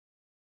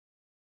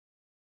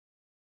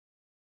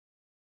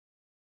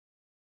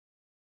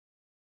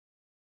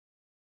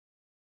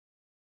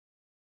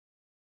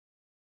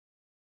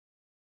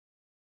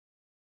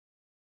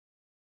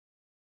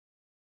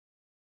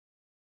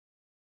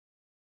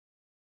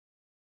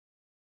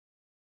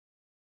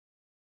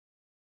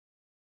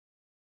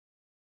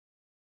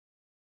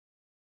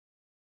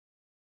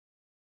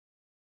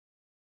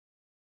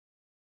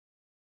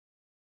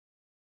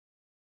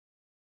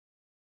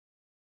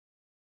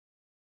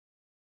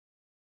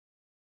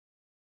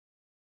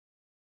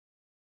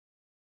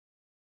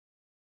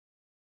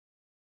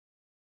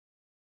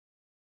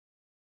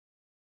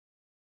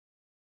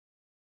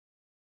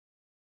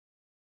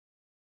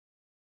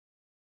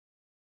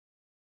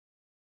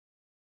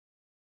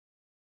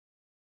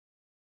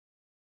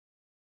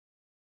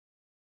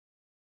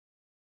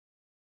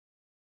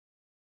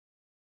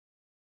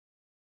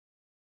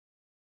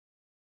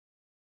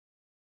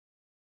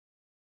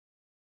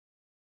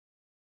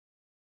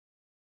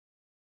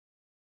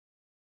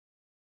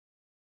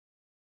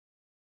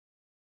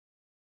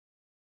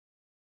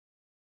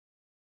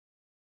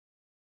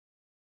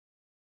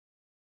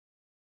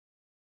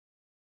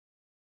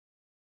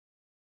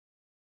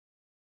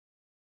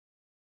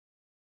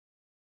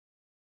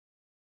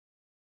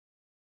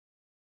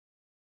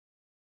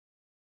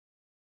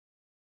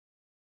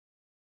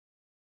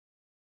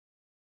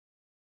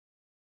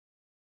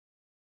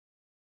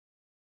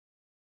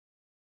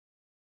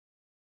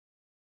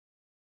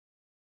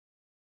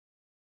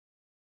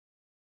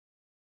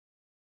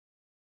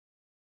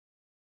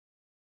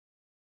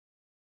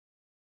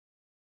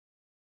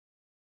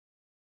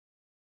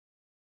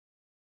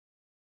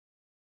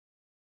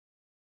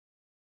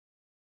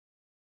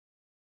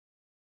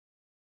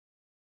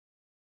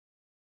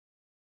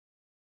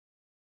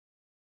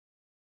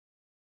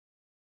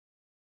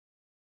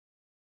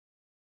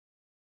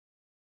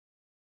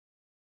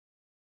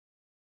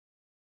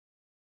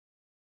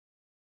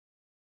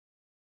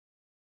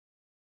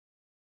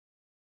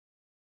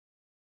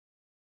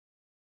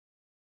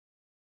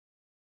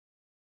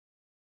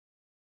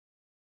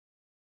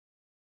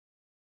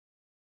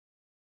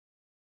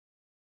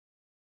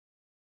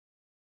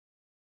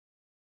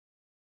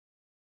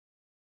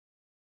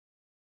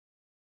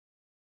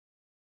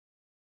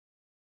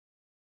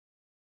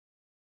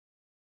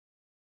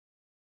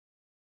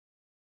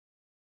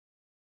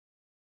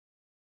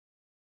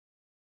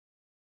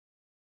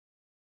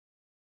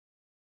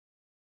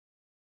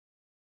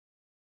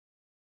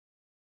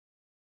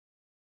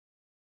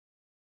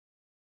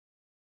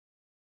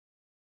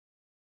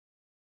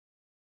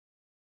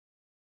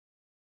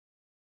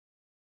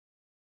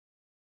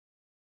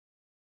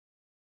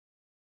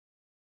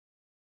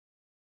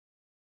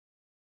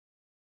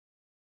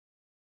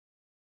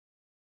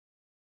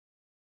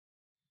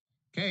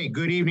Okay,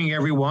 good evening,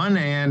 everyone,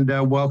 and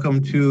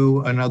welcome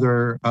to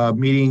another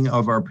meeting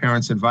of our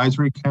Parents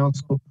Advisory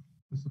Council.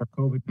 This is our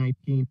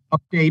COVID-19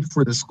 update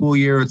for the school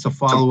year. It's a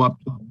follow-up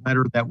to the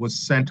letter that was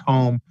sent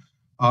home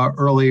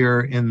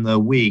earlier in the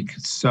week.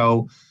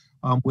 So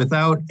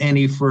without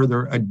any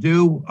further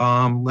ado,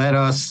 let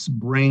us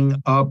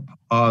bring up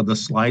the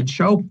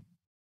slideshow.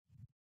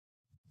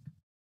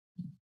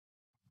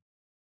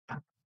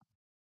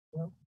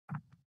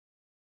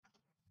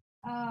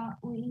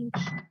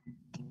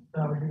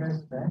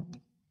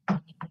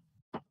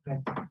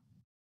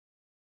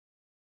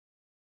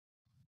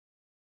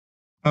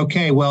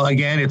 Okay, well,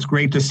 again, it's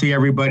great to see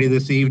everybody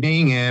this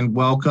evening, and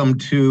welcome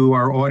to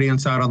our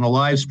audience out on the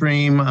live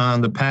stream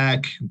on the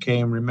PAC. Okay,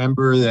 and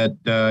remember that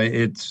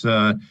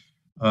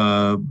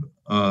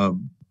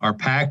our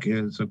PAC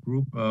is a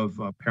group of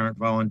parent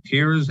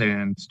volunteers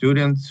and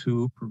students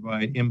who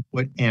provide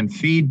input and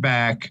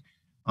feedback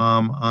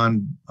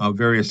on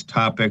various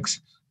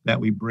topics that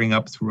we bring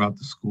up throughout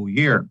the school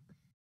year.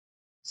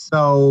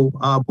 So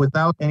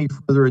without any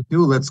further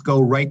ado, let's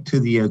go right to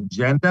the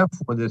agenda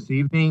for this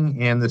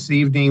evening. And this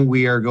evening,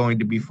 we are going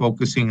to be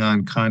focusing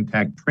on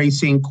contact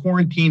tracing,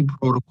 quarantine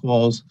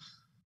protocols,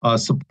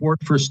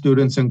 support for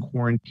students in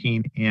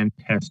quarantine, and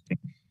testing.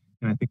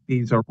 And I think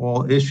these are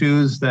all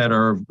issues that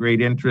are of great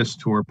interest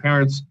to our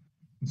parents.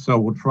 So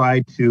we'll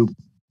try to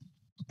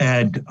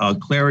add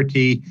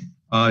clarity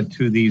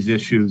to these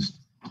issues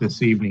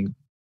this evening.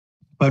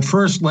 But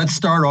first, let's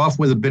start off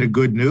with a bit of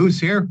good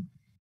news here.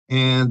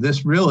 And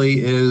this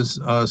really is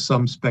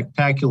some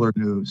spectacular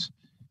news.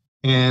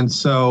 And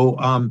so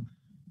I'd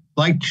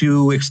like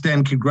to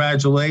extend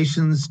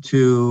congratulations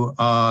to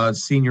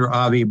Senior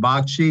Avi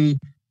Bakshi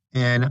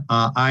and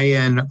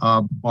Ayan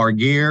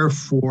Bargir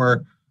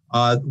for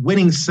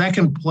winning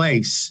second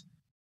place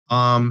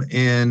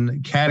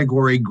in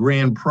category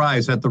grand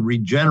prize at the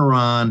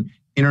Regeneron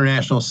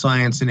International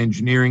Science and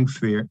Engineering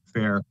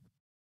Fair.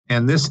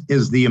 And this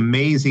is the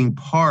amazing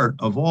part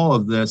of all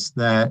of this,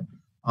 that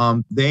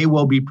they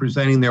will be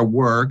presenting their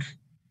work,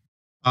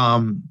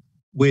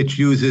 which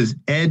uses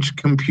edge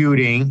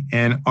computing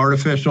and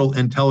artificial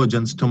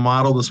intelligence to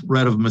model the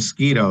spread of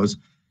mosquitoes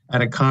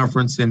at a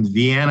conference in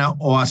Vienna,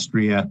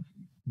 Austria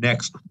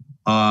next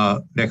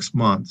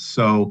month.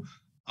 So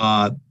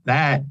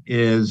that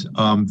is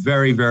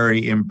very,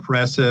 very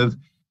impressive.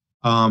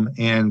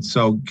 And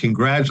so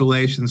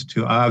congratulations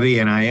to Avi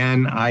and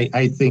Ayan.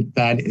 I think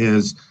that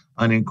is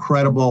an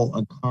incredible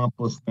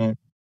accomplishment.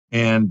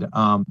 And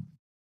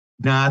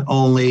not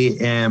only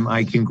am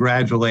I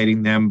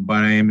congratulating them,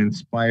 but I am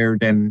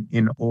inspired and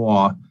in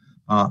awe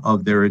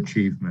of their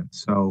achievement.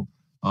 So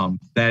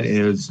that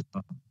is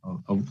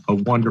a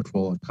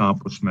wonderful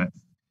accomplishment.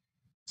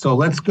 So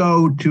let's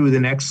go to the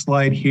next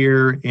slide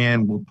here,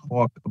 and we'll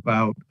talk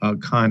about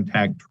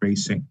contact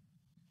tracing.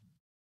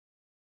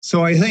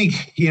 So I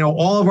think,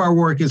 all of our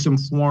work is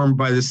informed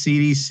by the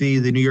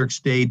CDC, the New York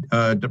State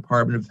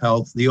Department of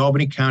Health, the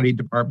Albany County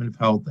Department of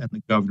Health, and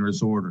the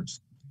governor's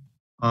orders.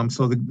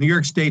 So the New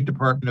York State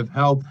Department of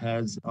Health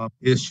has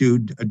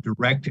issued a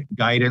direct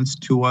guidance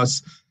to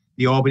us.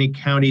 The Albany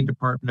County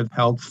Department of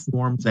Health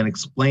forms and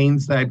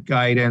explains that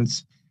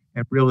guidance.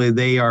 And really,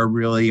 they are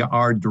really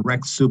our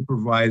direct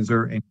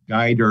supervisor and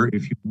guider,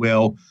 if you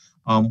will,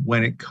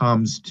 when it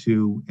comes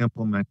to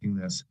implementing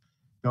this.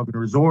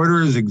 Governor's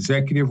orders,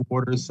 executive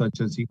orders,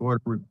 such as the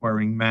order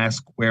requiring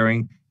mask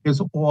wearing,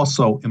 is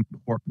also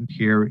important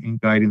here in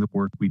guiding the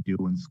work we do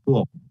in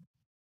school.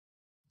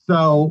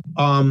 So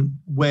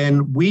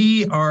when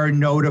we are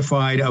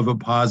notified of a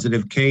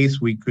positive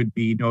case, we could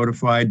be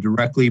notified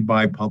directly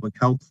by public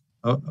health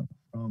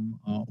from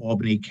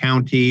Albany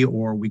County,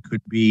 or we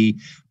could be,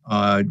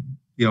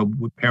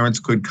 parents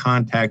could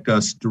contact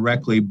us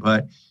directly.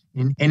 But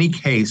in any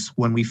case,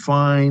 when we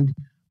find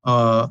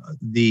a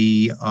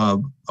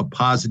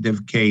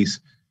positive case,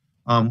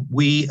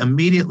 we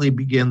immediately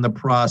begin the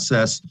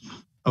process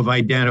of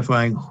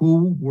identifying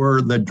who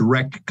were the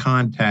direct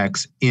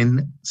contacts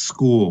in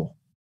school.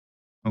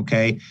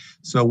 Okay,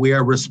 so we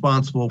are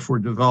responsible for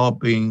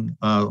developing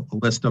a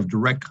list of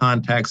direct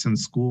contacts in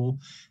school,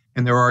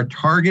 and there are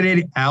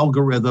targeted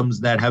algorithms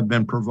that have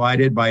been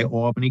provided by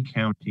Albany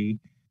County.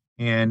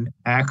 And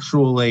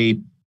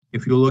actually,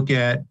 if you look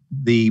at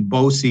the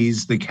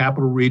BOCES, the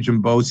Capital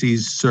Region BOCES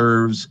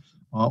serves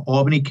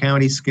Albany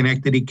County,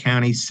 Schenectady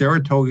County,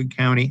 Saratoga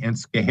County, and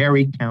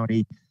Schoharie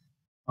County.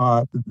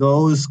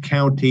 Those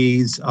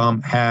counties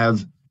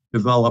have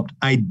developed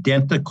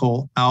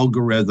identical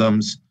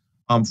algorithms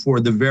for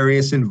the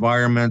various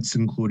environments,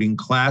 including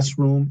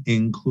classroom,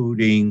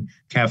 including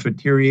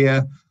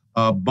cafeteria,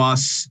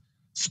 bus,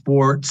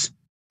 sports,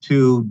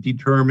 to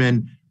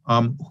determine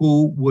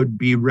who would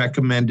be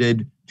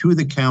recommended to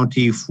the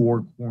county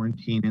for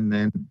quarantine. And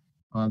then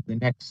the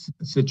next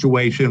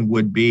situation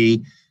would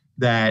be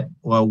that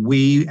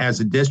we as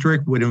a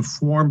district would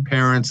inform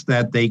parents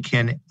that they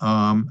can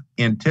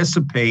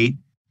anticipate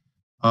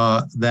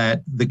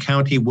that the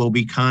county will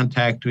be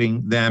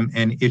contacting them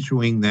and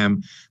issuing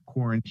them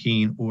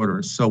quarantine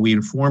orders. So we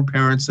inform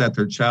parents that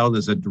their child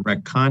is a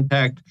direct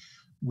contact.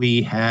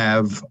 we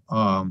have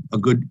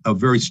a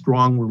very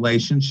strong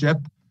relationship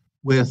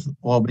with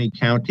Albany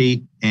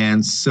County,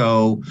 and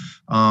so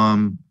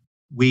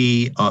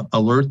we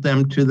alert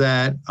them to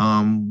that.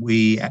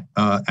 We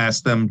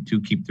ask them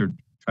to keep their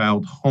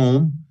child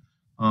home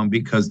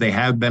because they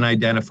have been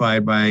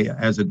identified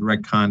as a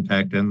direct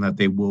contact, and that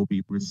they will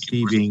be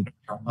receiving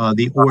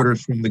the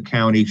orders from the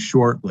county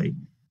shortly.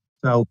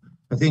 So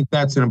I think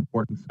that's an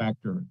important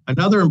factor.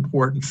 Another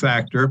important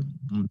factor,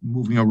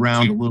 moving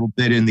around a little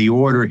bit in the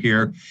order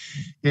here,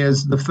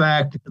 is the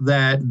fact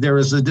that there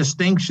is a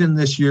distinction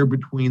this year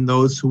between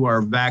those who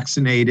are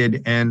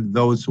vaccinated and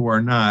those who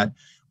are not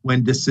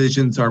when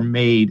decisions are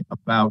made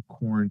about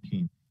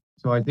quarantine.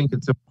 So I think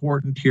it's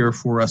important here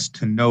for us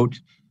to note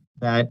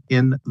that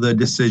in the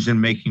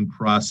decision-making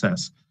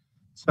process.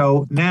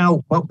 So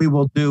now what we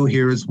will do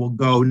here is we'll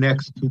go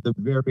next to the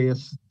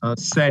various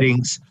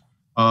settings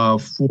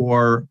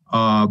for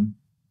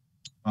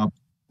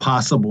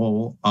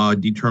possible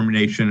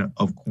determination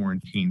of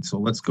quarantine. So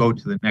let's go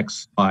to the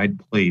next slide,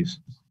 please.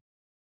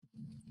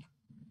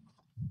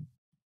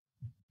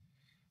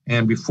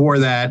 And before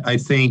that, I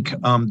think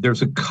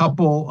there's a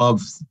couple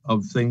of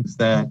things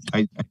that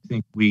I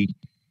think we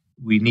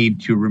need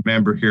to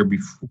remember here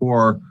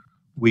before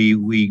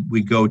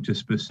we go to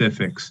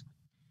specifics.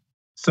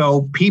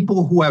 So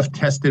people who have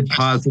tested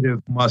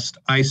positive must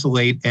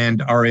isolate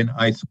and are in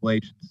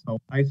isolation. So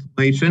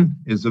isolation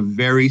is a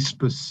very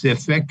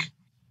specific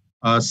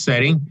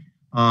setting.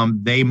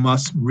 They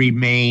must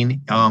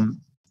remain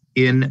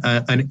in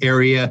an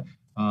area,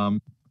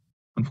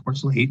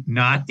 unfortunately,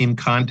 not in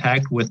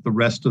contact with the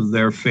rest of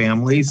their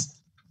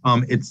families.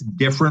 It's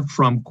different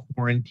from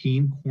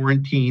quarantine.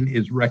 Quarantine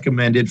is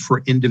recommended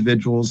for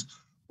individuals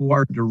who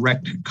are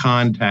direct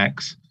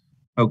contacts,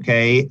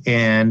 okay?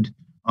 And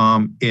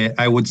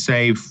I would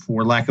say,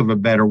 for lack of a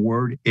better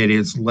word, it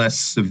is less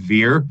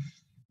severe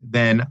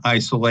than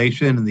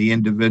isolation, and the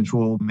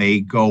individual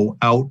may go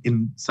out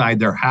inside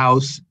their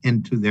house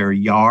into their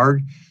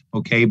yard,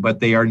 okay, but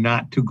they are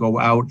not to go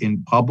out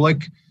in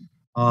public.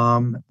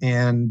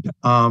 It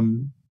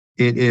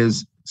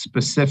is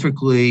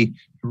specifically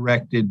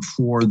directed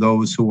for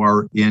those who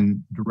are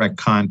in direct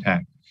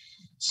contact.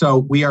 So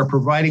we are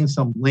providing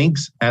some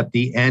links at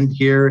the end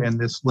here, and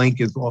this link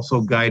is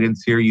also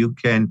guidance here. You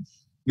can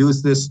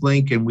use this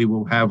link, and we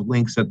will have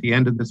links at the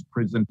end of this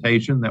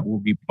presentation that will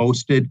be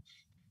posted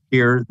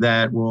here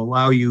that will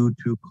allow you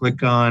to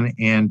click on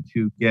and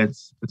to get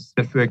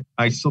specific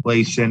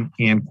isolation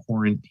and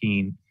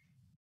quarantine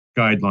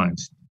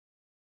guidelines.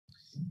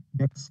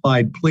 Next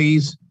slide,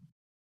 please.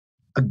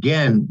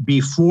 Again,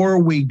 before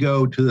we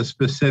go to the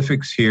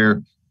specifics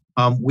here,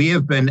 we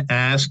have been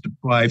asked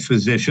by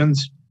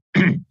physicians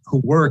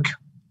who work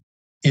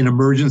in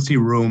emergency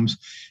rooms,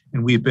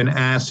 and we've been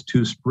asked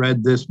to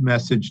spread this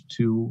message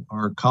to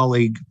our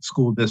colleague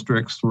school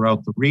districts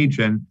throughout the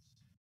region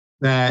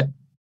that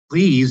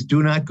please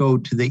do not go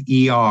to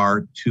the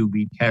ER to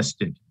be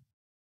tested.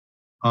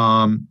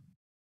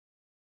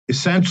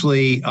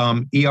 Essentially,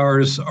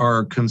 ERs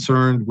are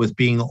concerned with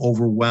being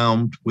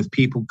overwhelmed with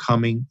people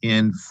coming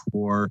in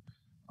for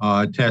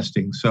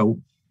testing. So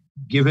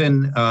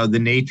given the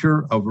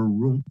nature of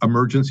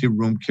emergency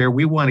room care,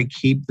 we want to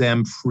keep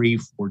them free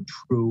for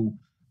true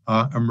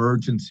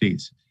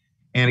emergencies.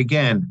 And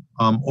again,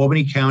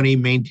 Albany County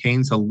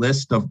maintains a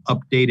list of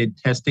updated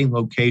testing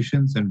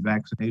locations and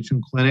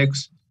vaccination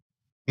clinics.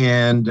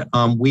 And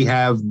we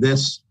have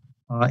this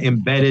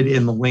embedded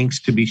in the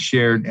links to be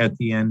shared at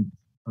the end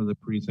of the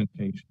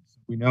presentation.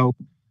 We know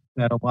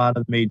that a lot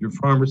of major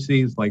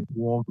pharmacies like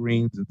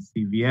Walgreens and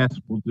CVS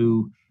will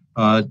do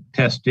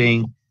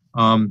testing.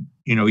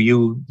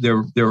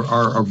 There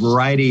are a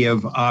variety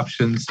of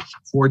options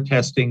for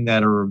testing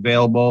that are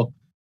available.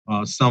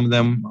 Some of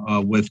them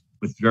with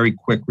very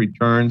quick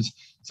returns,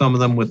 some of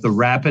them with the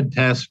rapid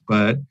test,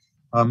 but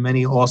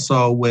many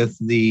also with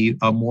the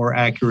more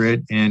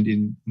accurate and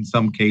in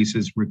some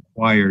cases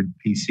required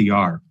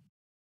PCR.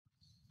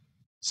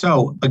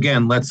 So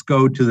again, let's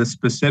go to the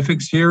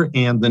specifics here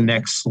and the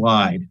next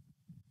slide.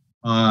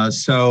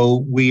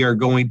 So we are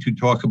going to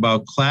talk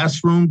about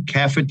classroom,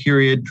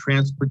 cafeteria,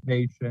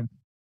 transportation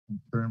in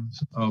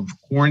terms of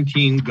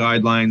quarantine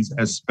guidelines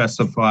as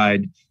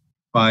specified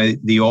by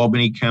the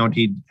Albany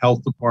County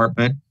Health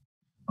Department.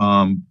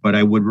 But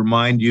I would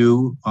remind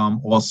you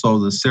also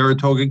the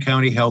Saratoga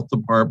County Health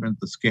Department,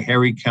 the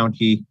Schoharie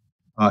County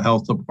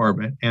Health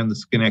Department, and the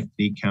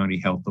Schenectady County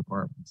Health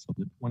Department. So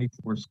the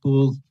 24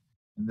 schools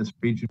in this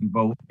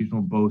regional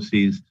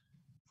BOCES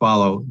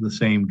follow the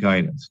same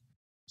guidance.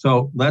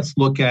 So let's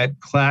look at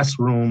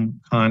classroom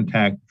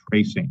contact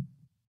tracing.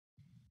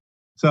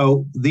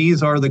 So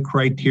these are the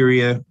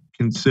criteria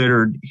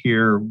considered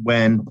here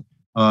when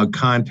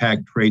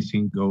contact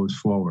tracing goes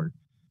forward.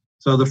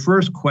 So the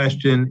first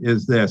question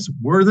is this: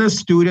 were the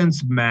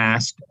students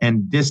masked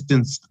and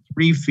distanced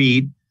 3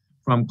 feet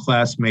from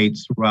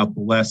classmates throughout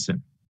the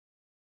lesson?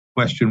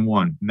 Question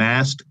 1,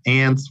 masked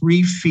and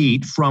 3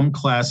 feet from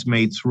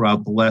classmates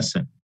throughout the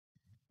lesson.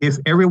 If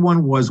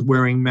everyone was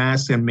wearing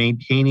masks and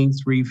maintaining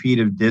 3 feet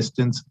of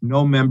distance,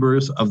 no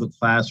members of the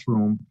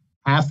classroom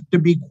have to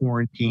be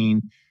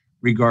quarantined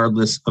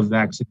regardless of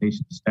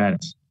vaccination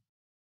status.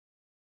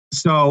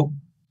 So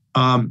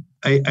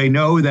I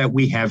know that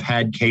we have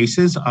had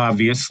cases,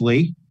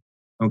 obviously,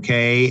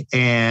 okay,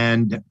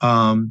 and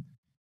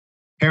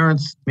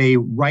parents may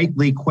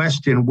rightly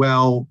question,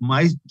 well,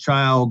 my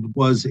child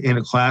was in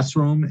a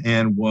classroom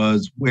and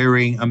was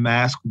wearing a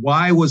mask.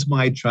 Why was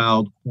my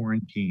child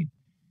quarantined?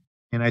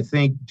 And I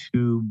think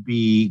to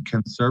be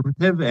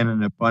conservative and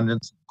an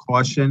abundance of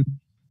caution,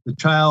 the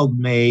child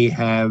may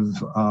have,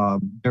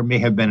 there may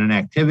have been an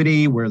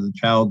activity where the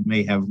child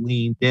may have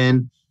leaned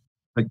in.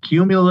 The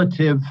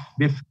cumulative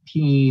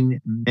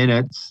 15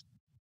 minutes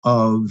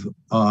of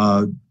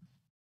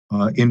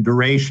in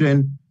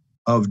duration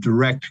of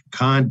direct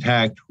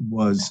contact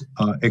was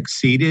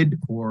exceeded,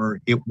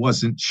 or it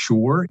wasn't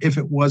sure if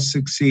it was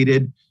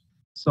succeeded.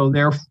 So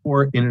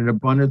therefore, in an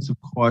abundance of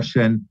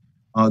caution,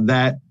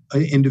 that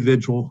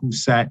individual who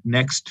sat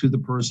next to the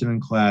person in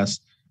class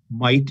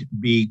might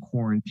be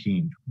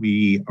quarantined.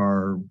 We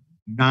are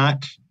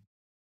not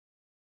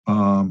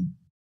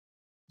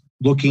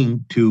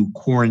looking to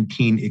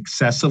quarantine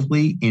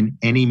excessively in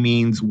any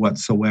means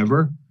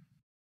whatsoever.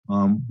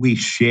 We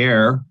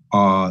share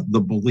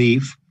the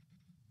belief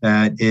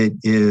that it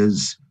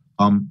is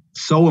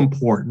so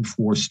important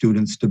for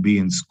students to be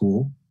in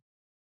school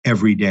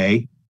every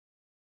day.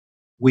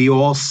 We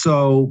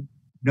also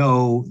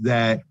know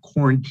that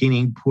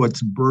quarantining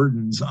puts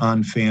burdens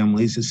on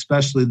families,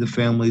 especially the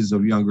families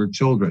of younger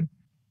children.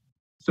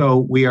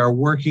 So we are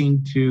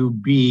working to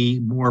be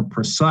more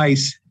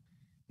precise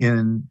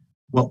in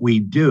what we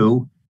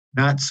do,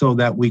 not so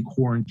that we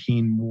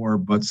quarantine more,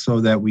 but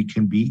so that we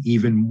can be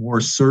even more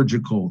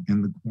surgical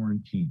in the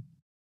quarantine.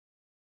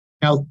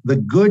 Now, the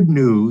good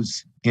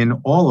news in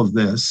all of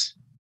this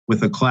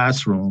with a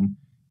classroom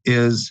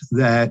is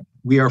that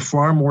we are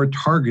far more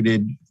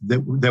targeted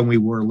than we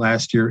were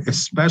last year,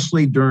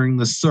 especially during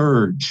the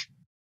surge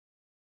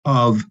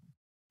of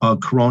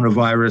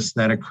coronavirus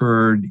that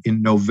occurred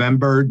in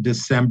November,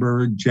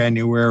 December,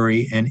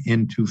 January, and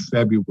into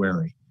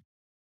February.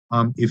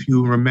 If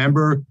you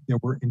remember, there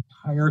were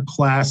entire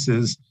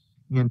classes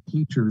and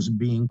teachers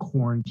being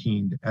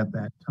quarantined at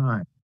that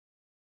time.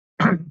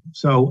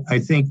 So I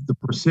think the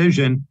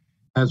precision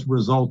has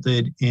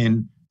resulted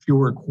in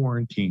fewer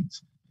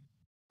quarantines.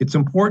 It's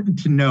important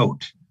to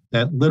note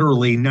that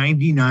literally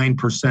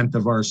 99%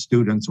 of our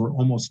students, or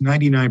almost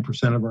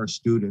 99% of our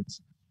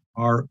students,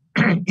 are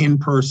in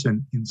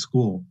person in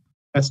school.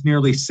 That's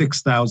nearly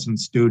 6,000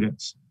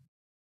 students.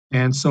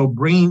 And so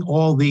bringing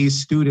all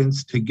these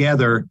students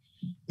together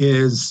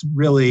is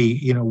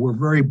really, we're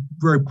very,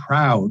 very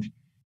proud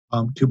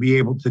to be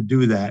able to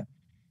do that.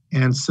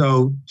 And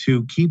so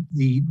to keep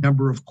the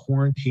number of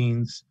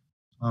quarantines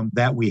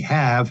that we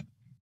have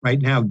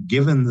right now,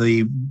 given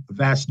the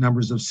vast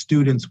numbers of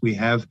students we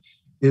have,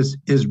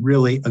 is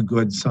really a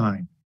good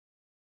sign.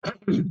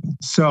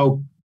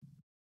 So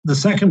the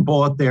second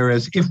bullet there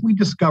is, if we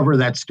discover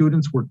that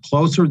students were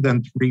closer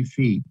than 3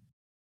 feet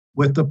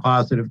with the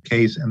positive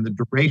case and the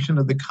duration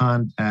of the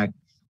contact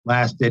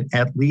lasted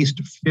at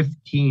least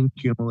 15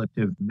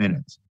 cumulative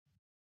minutes.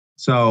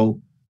 So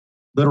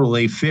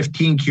literally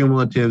 15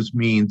 cumulatives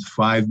means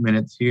 5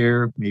 minutes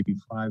here, maybe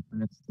 5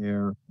 minutes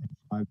there, and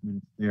 5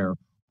 minutes there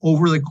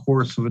over the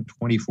course of a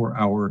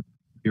 24-hour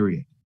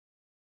period.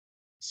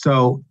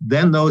 So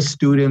then those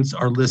students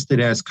are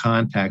listed as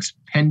contacts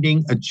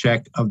pending a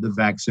check of the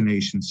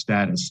vaccination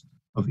status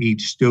of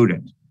each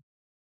student.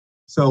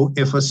 So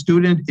if a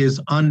student is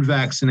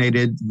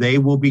unvaccinated, they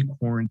will be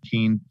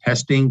quarantined.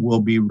 Testing will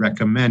be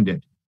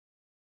recommended.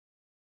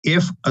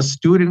 If a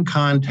student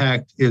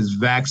contact is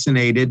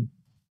vaccinated,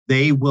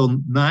 they will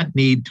not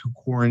need to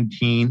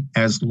quarantine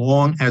as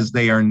long as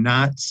they are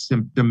not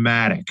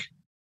symptomatic.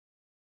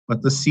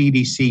 But the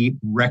CDC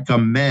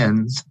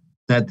recommends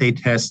that they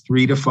test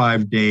 3 to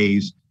 5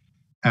 days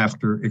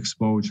after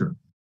exposure.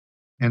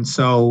 And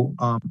so,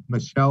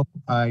 Michelle,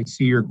 I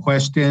see your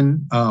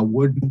question.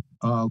 Wouldn't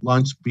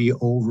lunch be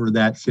over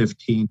that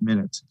 15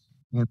 minutes?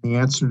 And the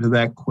answer to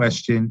that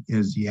question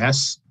is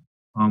yes.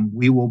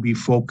 We will be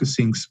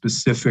focusing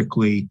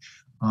specifically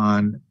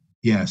on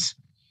yes.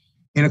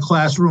 In a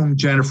classroom,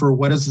 Jennifer,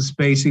 what is the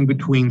spacing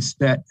between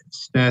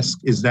desks?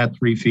 Is that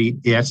 3 feet?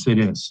 Yes, it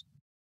is.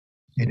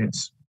 It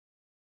is.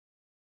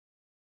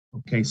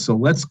 Okay, so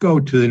let's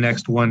go to the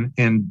next one,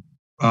 and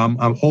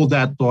I'll hold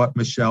that thought,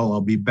 Michelle. I'll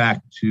be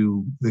back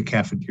to the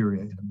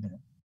cafeteria in a minute.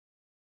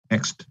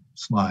 Next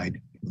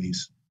slide,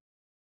 please.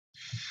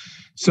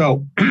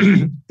 So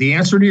the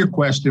answer to your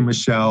question,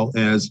 Michelle,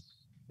 is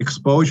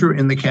exposure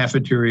in the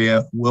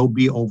cafeteria will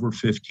be over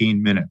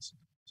 15 minutes.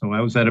 So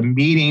I was at a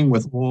meeting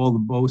with all the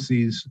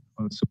BOCES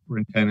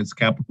superintendents,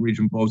 Capital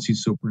Region BOCES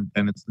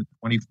superintendents, the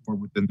 24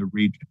 within the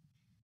region.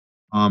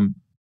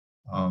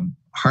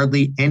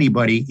 Hardly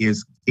anybody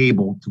is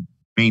able to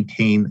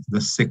maintain the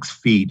 6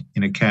 feet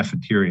in a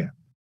cafeteria.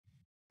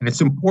 And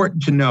it's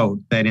important to note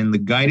that in the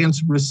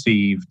guidance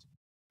received,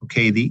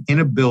 okay, the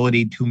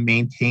inability to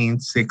maintain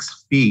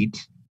 6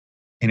 feet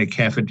in a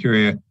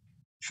cafeteria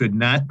should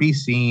not be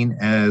seen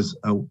as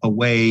a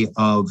way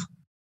of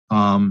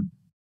um,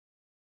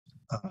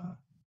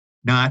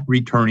 not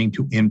returning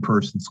to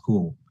in-person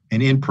school.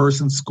 And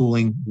in-person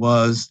schooling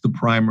was the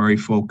primary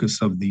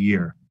focus of the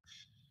year.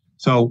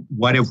 So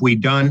what have we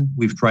done?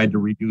 We've tried to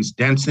reduce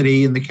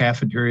density in the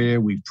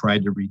cafeteria. We've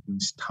tried to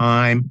reduce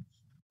time.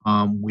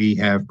 We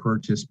have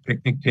purchased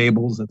picnic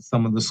tables at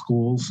some of the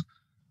schools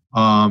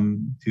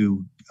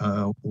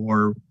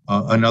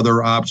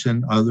another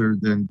option other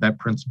than that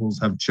principals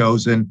have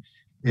chosen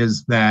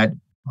is that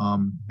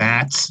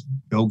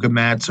yoga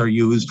mats are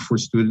used for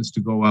students to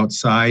go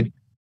outside.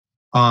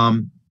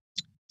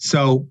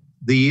 So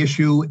the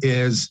issue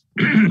is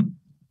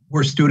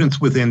were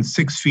students within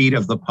 6 feet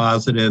of the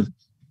positive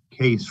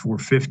case for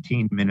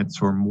 15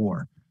 minutes or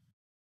more.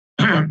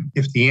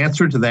 If the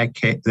answer to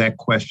that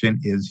question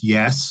is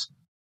yes,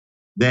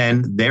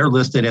 then they're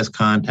listed as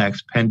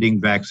contacts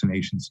pending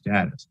vaccination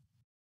status.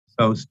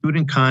 So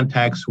student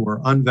contacts who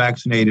are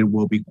unvaccinated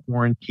will be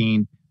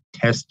quarantined.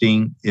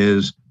 Testing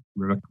is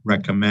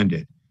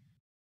recommended.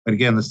 But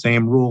again, the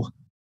same rule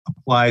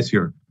applies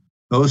here.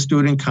 Those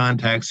student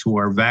contacts who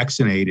are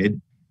vaccinated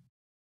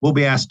will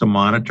be asked to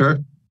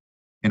monitor.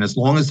 And as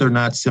long as they're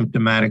not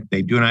symptomatic,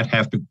 they do not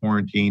have to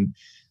quarantine.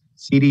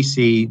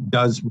 CDC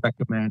does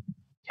recommend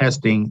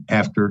testing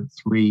after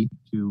 3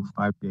 to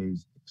 5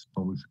 days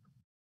exposure.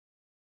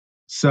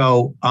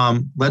 So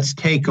let's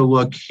take a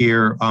look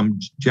here.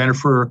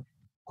 Jennifer,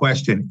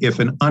 question. If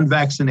an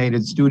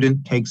unvaccinated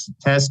student takes a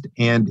test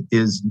and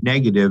is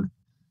negative,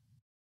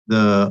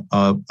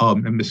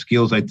 and Ms.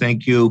 Skeels, I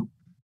thank you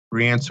for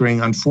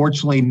answering.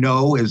 Unfortunately,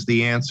 no is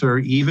the answer.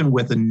 Even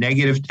with a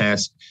negative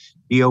test,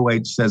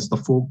 DOH says the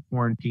full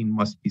quarantine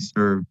must be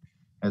served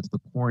as the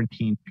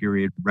quarantine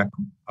period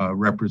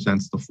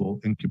represents the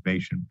full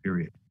incubation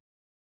period.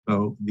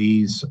 So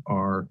these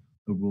are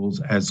the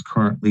rules as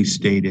currently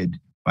stated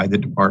by the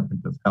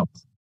Department of Health.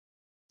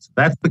 So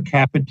that's the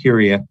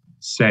cafeteria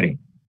setting.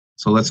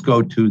 So let's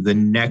go to the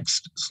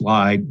next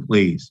slide,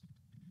 please.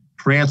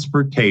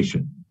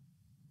 Transportation.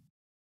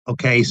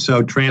 Okay,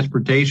 so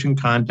transportation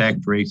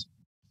contact tracing.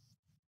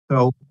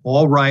 So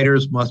all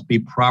riders must be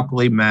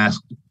properly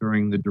masked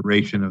during the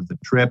duration of the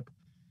trip.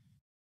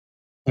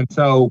 And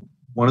so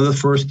one of the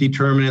first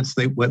determinants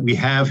that what we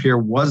have here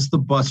was the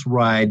bus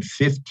ride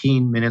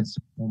 15 minutes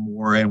or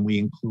more, and we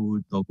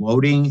include the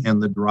loading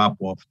and the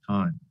drop-off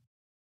time.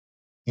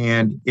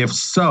 And if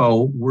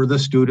so, were the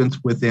students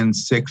within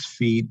 6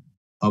 feet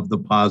of the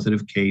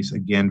positive case,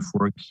 again,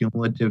 for a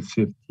cumulative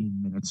 15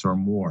 minutes or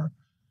more.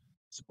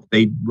 So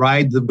they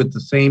ride with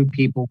the same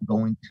people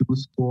going to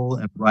school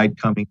and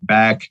ride coming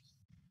back.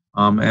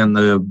 And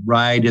the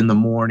ride in the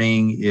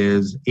morning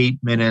is 8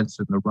 minutes,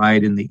 and the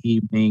ride in the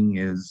evening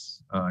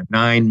is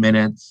 9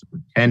 minutes, or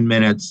 10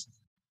 minutes.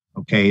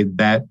 Okay,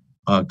 that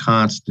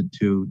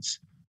constitutes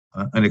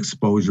an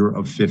exposure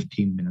of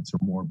 15 minutes or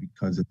more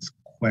because it's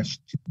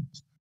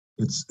questions.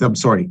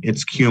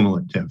 It's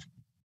cumulative.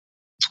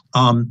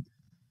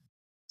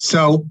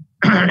 So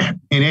in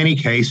any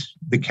case,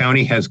 the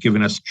county has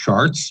given us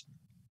charts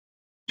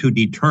to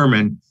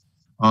determine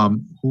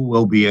who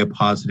will be a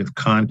positive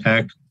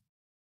contact,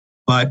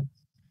 but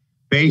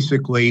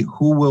basically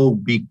who will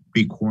be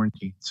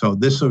quarantined. So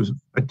this is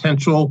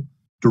potential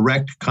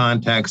direct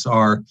contacts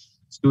are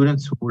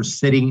students who were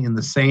sitting in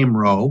the same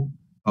row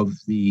of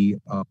the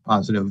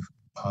positive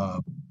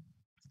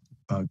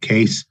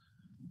case,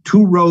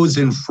 2 rows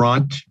in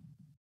front,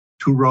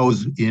 2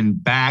 rows in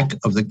back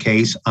of the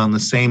case on the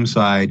same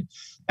side,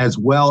 as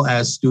well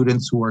as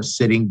students who are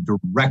sitting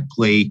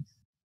directly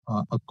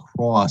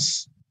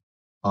across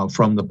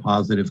from the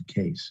positive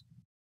case.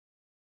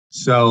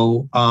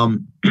 So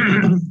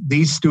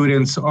these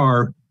students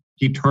are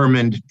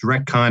determined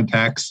direct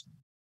contacts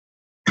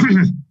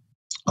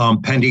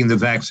pending the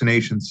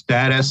vaccination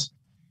status.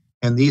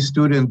 And these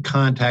student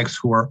contacts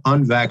who are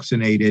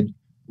unvaccinated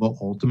will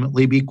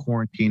ultimately be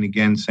quarantined.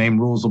 Again, same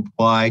rules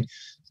apply.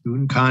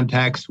 Student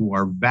contacts who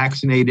are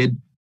vaccinated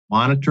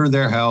monitor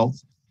their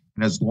health.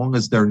 And as long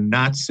as they're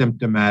not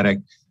symptomatic,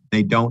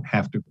 they don't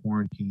have to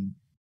quarantine.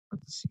 But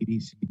the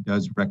CDC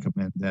does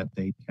recommend that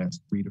they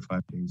test 3 to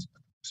 5 days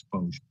of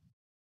exposure.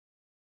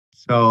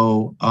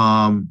 So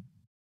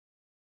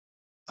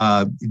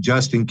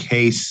just in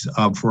case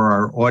for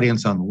our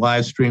audience on the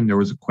live stream, there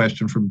was a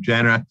question from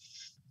Jenna.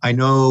 I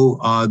know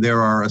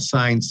there are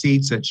assigned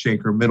seats at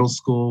Shaker Middle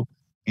School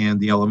and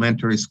the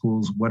elementary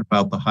schools. What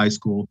about the high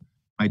school?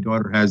 My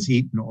daughter has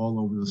eaten all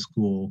over the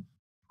school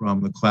from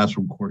the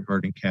classroom,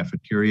 courtyard, and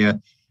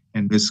cafeteria.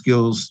 And Ms.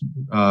 Skills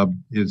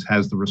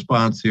has the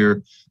response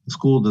here. The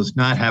school does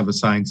not have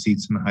assigned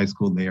seats in the high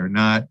school. They are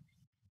not.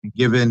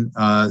 Given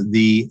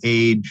the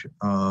age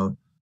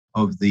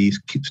of the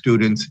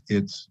students,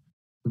 it's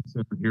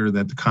considered here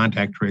that the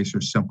contact tracer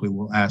simply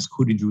will ask,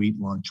 who did you eat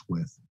lunch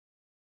with?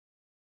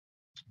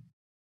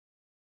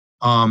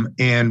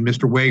 And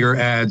Mr. Wager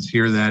adds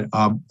here that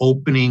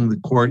opening the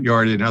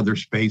courtyard and other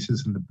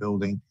spaces in the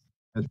building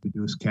has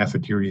reduced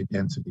cafeteria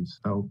density.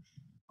 So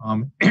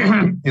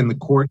in the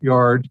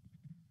courtyard,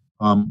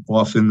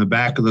 off in the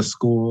back of the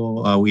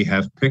school, we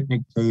have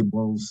picnic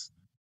tables.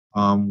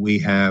 We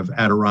have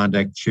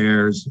Adirondack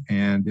chairs,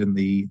 and in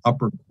the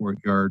upper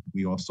courtyard,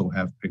 we also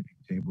have picnic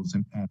tables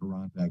and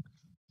Adirondack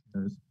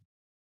chairs.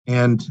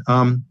 And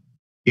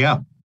yeah,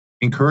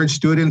 encourage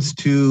students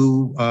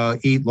to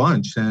eat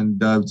lunch,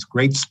 and it's a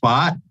great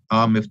spot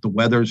if the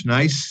weather's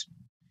nice.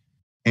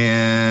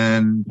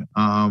 And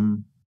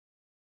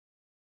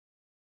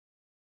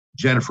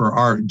Jennifer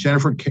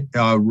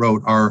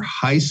wrote our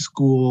high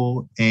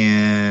school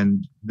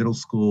and middle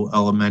school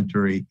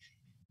elementary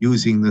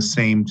using the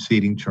same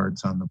seating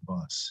charts on the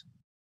bus.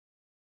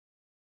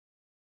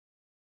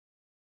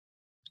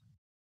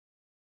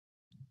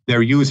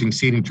 They're using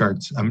seating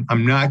charts.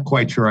 I'm not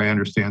quite sure I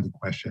understand the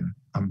question.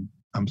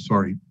 I'm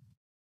sorry.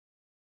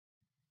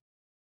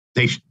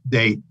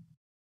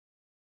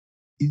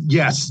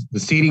 Yes, the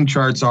seating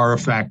charts are a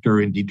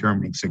factor in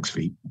determining 6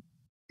 feet.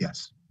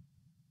 Yes.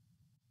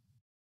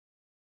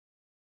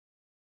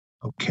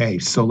 Okay,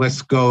 so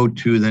let's go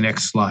to the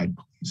next slide,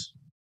 please.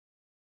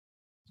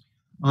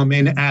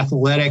 In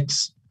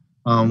athletics,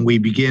 we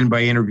begin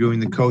by interviewing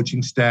the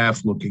coaching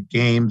staff, look at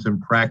games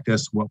and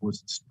practice, what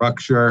was the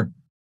structure,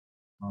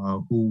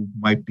 who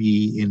might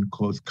be in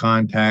close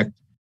contact.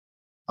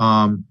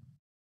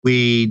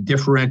 We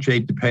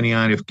differentiate depending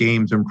on if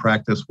games and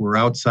practice were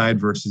outside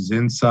versus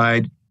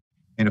inside,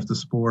 and if the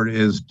sport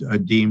is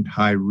deemed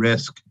high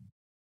risk.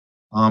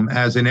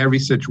 As in every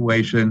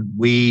situation,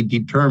 we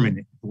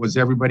determine, was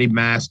everybody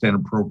masked and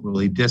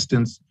appropriately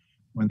distanced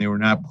when they were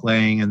not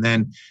playing? And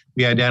then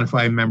we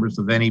identify members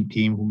of any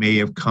team who may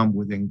have come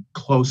within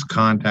close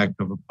contact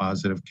of a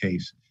positive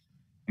case.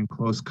 And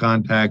close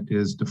contact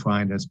is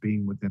defined as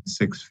being within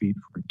 6 feet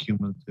for a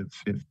cumulative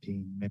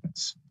 15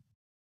 minutes.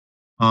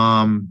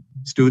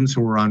 Students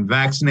who are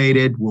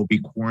unvaccinated will be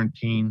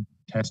quarantined,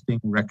 testing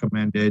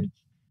recommended.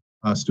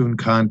 Student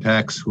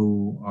contacts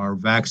who are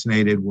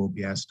vaccinated will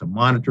be asked to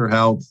monitor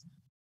health.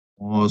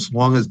 Well, as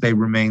long as they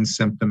remain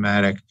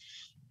symptomatic,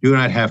 do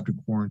not have to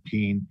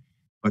quarantine,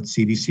 but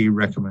CDC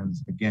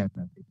recommends, again,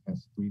 that they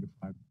test 3 to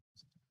 5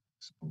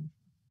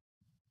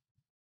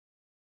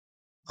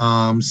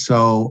 months.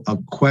 So a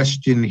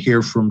question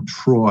here from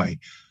Troy.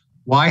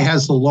 Why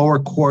has the lower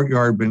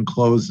courtyard been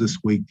closed this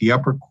week? The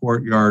upper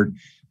courtyard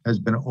has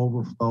been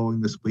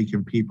overflowing this week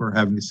and people are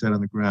having to sit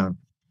on the ground.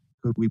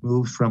 Could we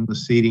move from the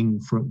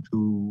seating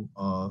to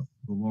the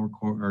lower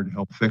courtyard to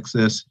help fix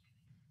this?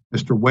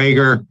 Mr.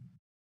 Wager,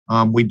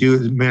 we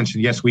do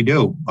mention, yes, we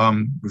do.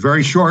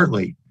 Very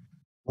shortly,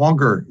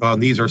 longer.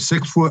 These are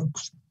 6 foot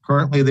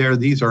currently there.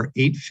 These are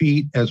 8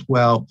 feet as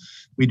well.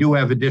 We do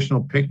have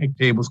additional picnic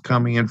tables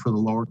coming in for the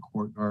lower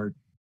courtyard.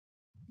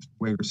 Mr.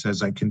 Wager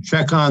says, I can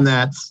check on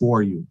that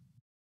for you.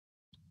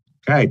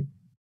 Okay.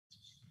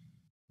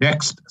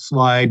 Next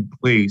slide,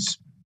 please.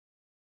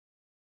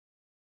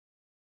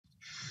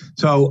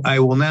 So I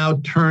will now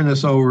turn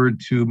this over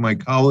to my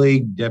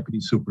colleague, Deputy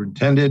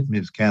Superintendent,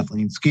 Ms.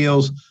 Kathleen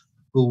Skeels,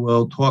 who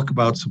will talk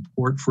about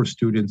support for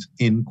students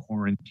in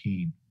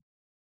quarantine.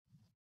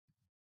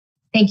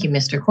 Thank you,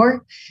 Mr.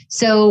 Court.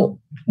 So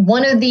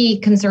one of the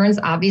concerns,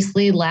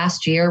 obviously,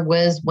 last year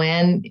was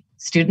when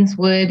students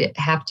would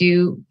have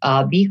to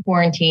be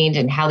quarantined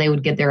and how they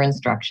would get their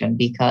instruction,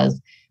 because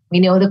we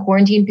know the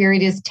quarantine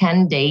period is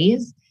 10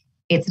 days.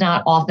 It's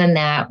not often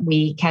that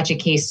we catch a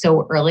case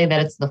so early that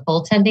it's the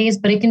full 10 days,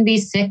 but it can be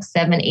 6,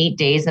 7, 8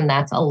 days, and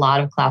that's a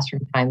lot of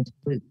classroom time to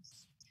lose.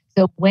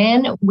 So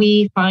when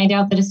we find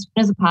out that a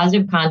student is a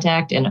positive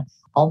contact and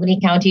Albany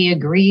County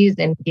agrees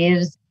and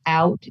gives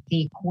out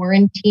the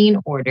quarantine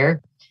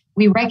order,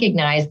 we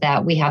recognize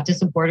that we have to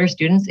support our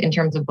students in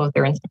terms of both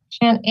their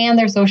instruction and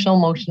their social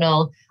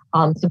emotional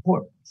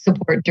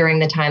support during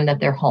the time that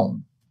they're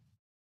home.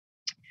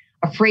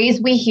 A phrase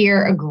we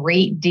hear a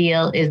great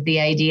deal is the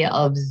idea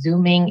of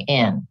zooming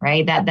in,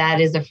 right? That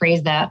is a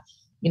phrase that,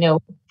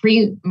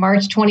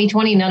 pre-March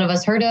 2020, none of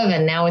us heard of,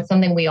 and now it's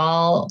something we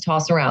all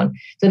toss around.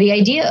 So the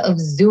idea of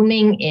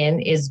zooming in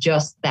is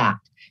just that.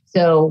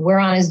 So we're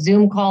on a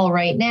Zoom call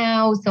right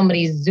now,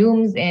 somebody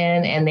zooms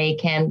in and they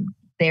can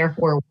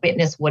therefore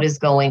witness what is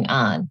going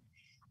on.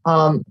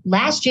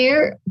 Last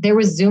year, there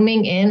was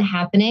zooming in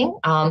happening,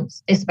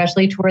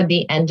 especially toward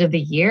the end of the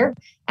year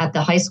at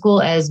the high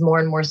school. As more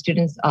and more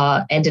students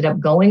ended up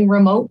going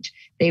remote,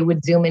 they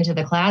would zoom into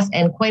the class.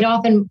 And quite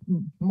often,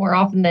 more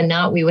often than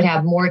not, we would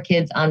have more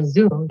kids on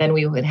Zoom than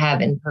we would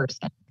have in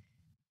person.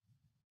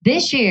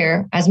 This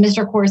year, as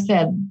Mr. Kaur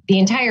said, the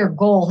entire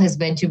goal has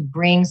been to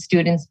bring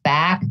students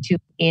back to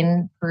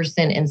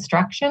in-person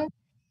instruction.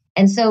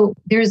 And so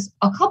there's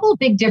a couple of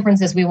big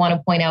differences we want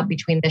to point out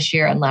between this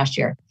year and last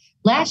year.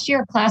 Last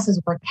year,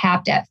 classes were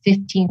capped at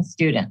 15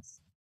 students.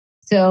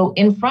 So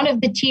in front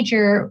of the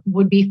teacher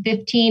would be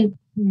 15,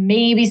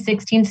 maybe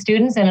 16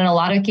 students, and in a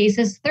lot of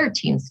cases,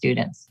 13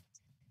 students.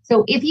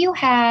 So if you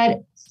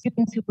had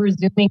students who were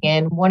zooming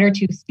in, 1 or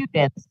 2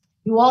 students,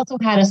 you also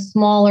had a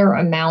smaller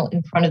amount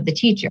in front of the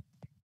teacher.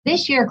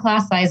 This year,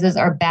 class sizes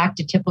are back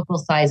to typical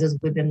sizes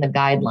within the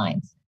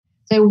guidelines.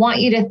 So I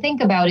want you to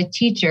think about a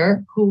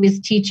teacher who is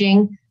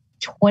teaching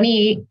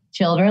 28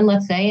 children,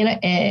 let's say,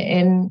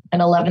 in an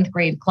 11th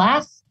grade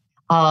class.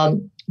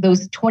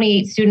 Those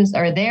 28 students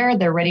are there.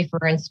 They're ready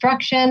for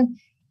instruction.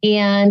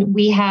 And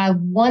we have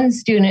one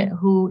student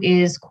who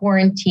is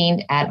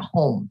quarantined at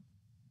home.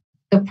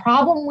 The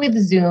problem with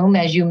Zoom,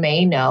 as you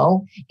may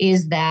know,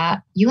 is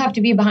that you have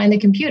to be behind the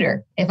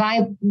computer. If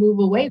I move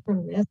away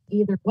from this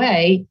either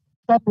way,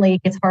 suddenly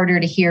it gets harder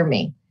to hear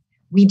me.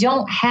 We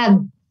don't have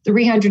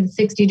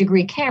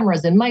 360-degree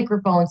cameras and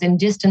microphones in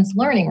distance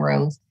learning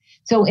rooms.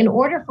 So in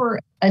order for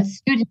a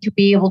student to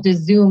be able to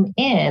Zoom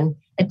in,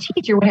 a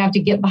teacher would have to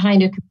get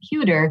behind a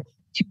computer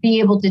to be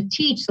able to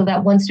teach so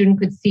that one student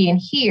could see and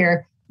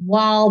hear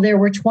while there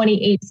were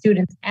 28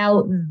 students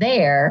out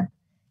there.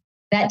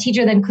 That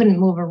teacher then couldn't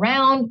move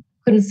around,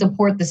 couldn't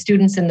support the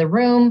students in the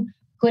room,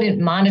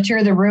 couldn't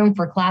monitor the room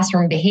for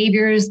classroom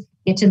behaviors,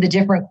 get to the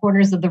different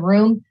corners of the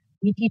room.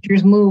 We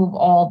teachers move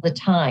all the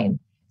time.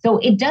 So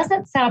it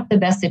doesn't set up the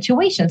best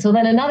situation. So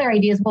then another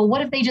idea is, well,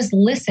 what if they just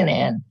listen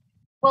in?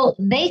 Well,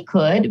 they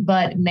could,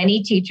 but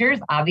many teachers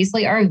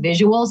obviously are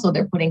visual. So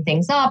they're putting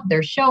things up,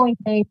 they're showing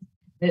things,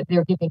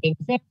 they're giving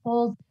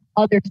examples,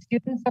 other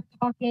students are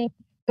talking.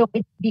 So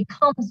it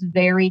becomes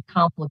very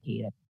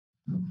complicated.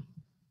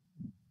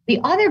 The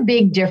other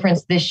big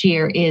difference this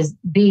year is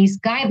these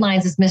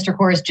guidelines, as Mr.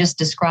 Kors just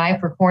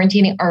described for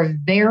quarantining, are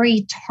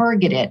very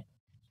targeted.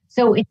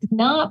 So it's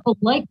not the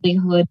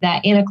likelihood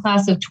that in a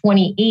class of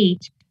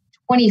 28,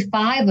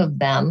 25 of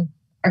them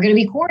are going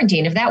to be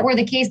quarantined. If that were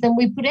the case, then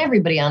we put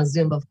everybody on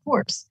Zoom, of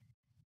course.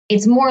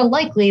 It's more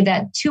likely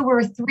that 2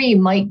 or 3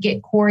 might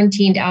get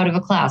quarantined out of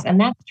a class. And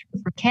that's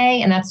true for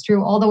K, and that's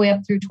true all the way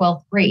up through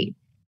 12th grade.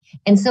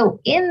 And so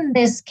in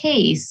this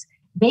case,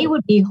 they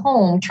would be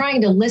home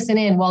trying to listen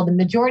in while the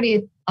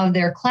majority of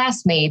their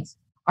classmates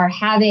are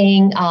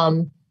having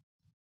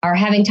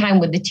time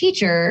with the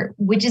teacher,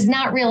 which is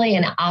not really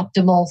an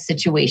optimal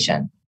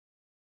situation.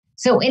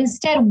 So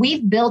instead,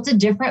 we've built a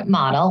different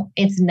model.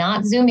 It's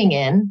not Zooming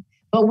in,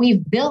 but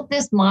we've built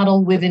this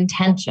model with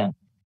intention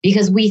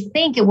because we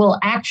think it will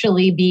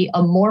actually be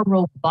a more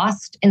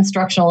robust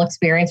instructional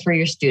experience for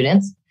your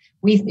students,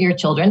 your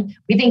children.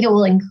 We think it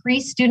will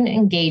increase student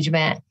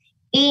engagement,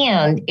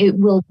 and it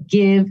will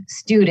give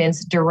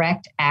students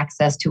direct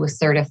access to a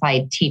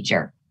certified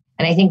teacher.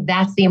 And I think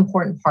that's the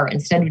important part,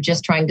 instead of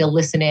just trying to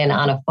listen in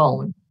on a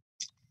phone.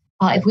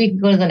 If we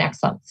could go to the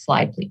next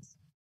slide, please.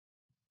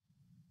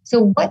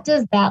 So what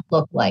does that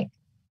look like?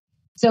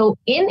 So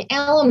in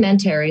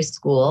elementary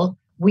school,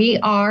 we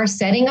are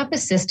setting up a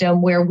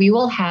system where we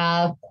will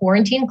have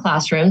quarantine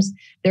classrooms.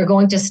 They're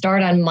going to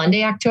start on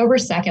Monday, October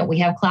 2nd. We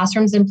have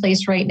classrooms in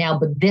place right now,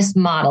 but this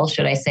model,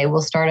 should I say,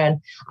 will start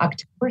on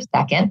October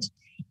 2nd.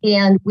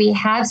 And we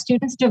have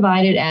students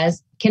divided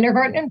as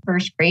kindergarten and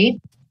first grade.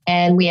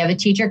 And we have a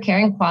teacher,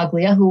 Karen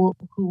Quaglia, who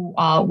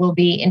will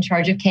be in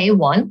charge of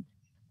K1.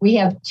 We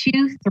have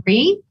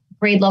 2-3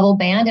 grade level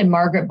band, and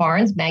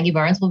Maggie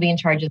Barnes will be in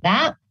charge of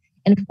that.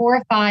 And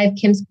 4-5,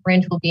 Kim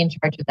Scaringe will be in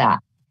charge of that.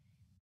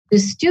 The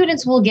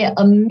students will get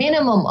a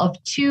minimum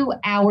of 2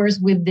 hours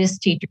with this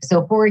teacher.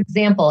 So for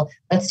example,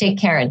 let's take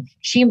Karen.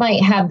 She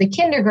might have the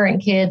kindergarten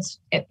kids,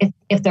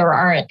 if there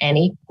aren't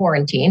any,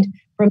 quarantined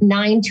from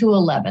 9 to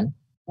 11,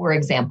 for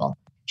example.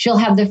 She'll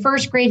have the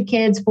first grade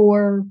kids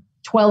for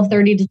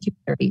 12:30 to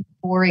 2:30,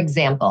 for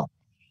example.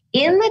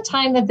 In the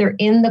time that they're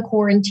in the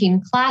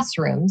quarantine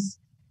classrooms,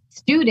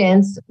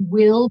 students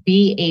will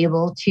be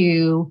able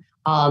to,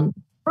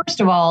 first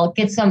of all,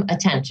 get some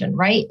attention,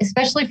 right?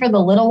 Especially for the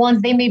little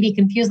ones. They may be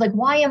confused, like,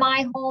 why am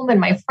I home and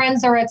my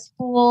friends are at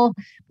school?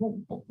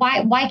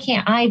 Why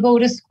can't I go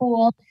to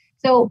school?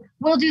 So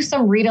we'll do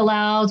some read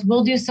alouds.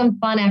 We'll do some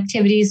fun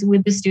activities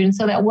with the students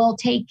so that we'll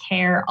take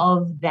care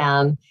of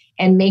them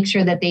and make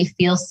sure that they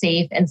feel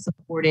safe and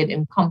supported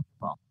and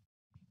comfortable.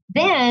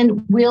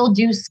 Then we'll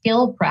do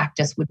skill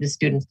practice with the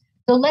students.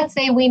 So let's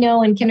say we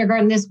know in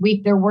kindergarten this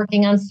week they're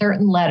working on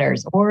certain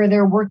letters, or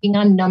they're working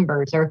on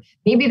numbers, or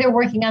maybe they're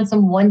working on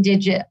some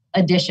one-digit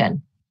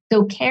addition.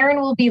 So Karen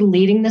will be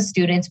leading the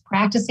students,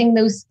 practicing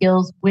those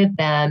skills with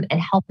them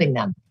and helping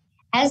them.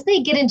 As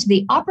they get into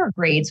the upper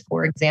grades,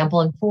 for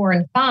example, in 4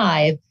 and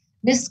 5,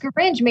 Ms.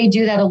 Scaringe may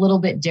do that a little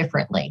bit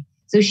differently.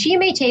 So she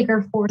may take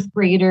her 4th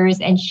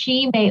graders and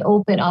she may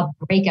open up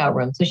breakout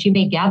rooms. So she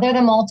may gather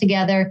them all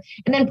together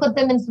and then put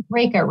them in some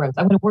breakout rooms.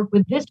 I'm going to work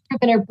with this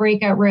group in a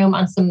breakout room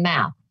on some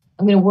math.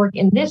 I'm going to work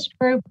in this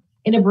group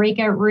in a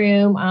breakout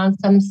room on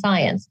some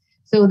science,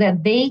 so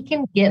that they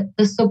can get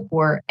the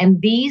support.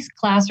 And these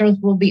classrooms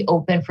will be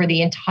open for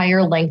the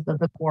entire length of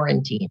the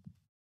quarantine.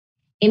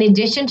 In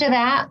addition to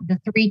that, the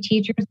 3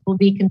 teachers will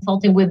be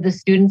consulting with the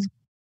students'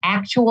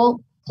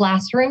 actual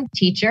classroom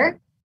teacher,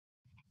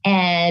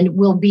 and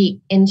will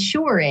be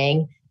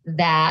ensuring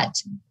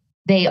that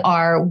they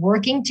are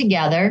working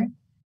together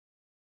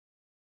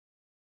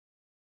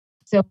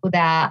so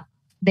that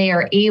they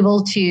are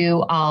able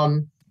to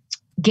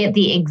get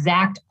the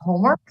exact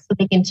homework, so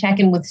they can check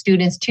in with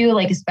students too,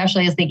 like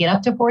especially as they get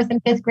up to 4th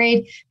and 5th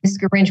grade. Ms.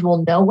 Scaringe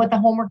will know what the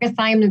homework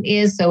assignment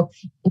is. So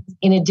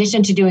in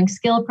addition to doing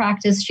skill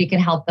practice, she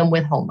can help them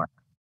with homework.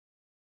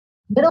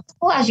 Middle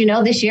school, as you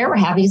know, this year, we're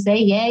happy to say,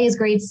 yay, is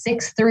grades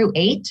 6 through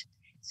 8.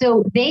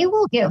 So they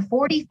will get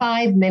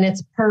 45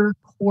 minutes per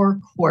core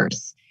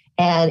course.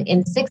 And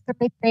in 6th or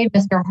 8th grade,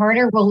 Mr.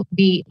 Harder will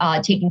be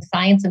taking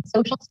science and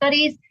social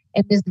studies,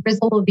 and Ms.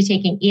 Rizzle will be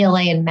taking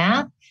ELA and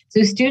math.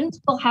 So students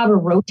will have a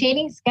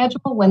rotating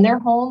schedule when they're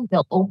home.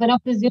 They'll open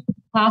up the Zoom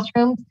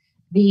classrooms.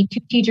 The two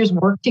teachers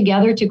work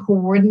together to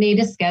coordinate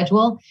a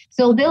schedule.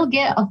 So they'll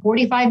get a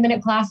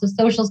 45-minute class of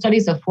social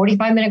studies, a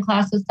 45-minute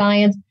class of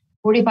science,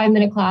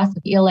 45-minute class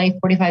of ELA,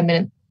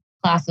 45-minute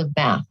class of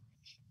math.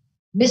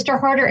 Mr.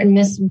 Harder and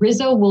Ms.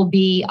 Rizzo will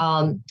be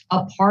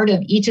a part of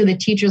each of the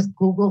teachers'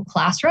 Google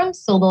Classrooms.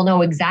 So they'll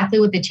know exactly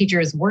what the teacher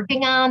is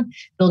working on.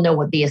 They'll know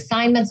what the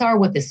assignments are,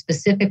 what the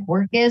specific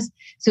work is.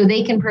 So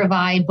they can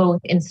provide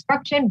both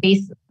instruction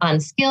based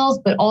on skills,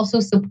 but also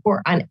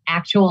support on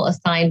actual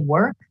assigned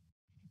work.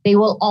 They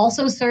will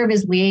also serve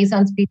as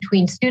liaisons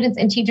between students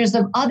and teachers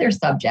of other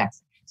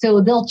subjects.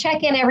 So they'll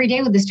check in every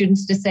day with the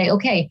students to say,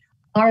 okay,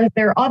 are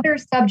there other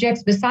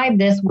subjects beside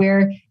this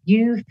where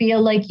you feel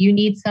like you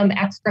need some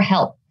extra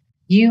help?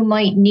 You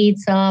might need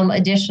some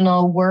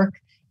additional work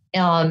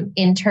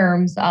in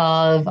terms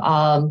of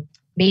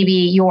maybe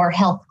your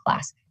health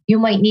class. You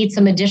might need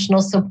some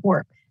additional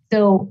support.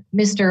 So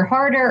Mr.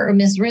 Harder or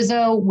Ms.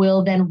 Rizzo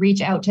will then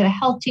reach out to the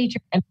health teacher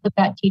and put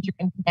that teacher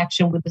in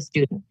connection with the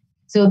student.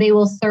 So they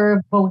will serve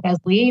both as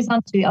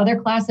liaisons to the other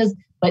classes,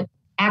 but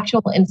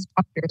actual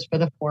instructors for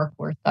the 4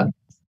 core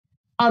subjects.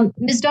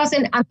 Ms.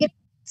 Dawson, I'm getting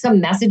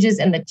some messages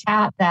in the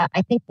chat that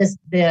I think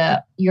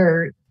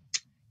your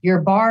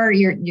bar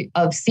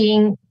of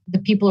seeing the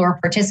people who are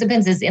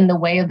participants is in the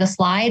way of the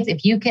slides.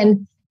 If you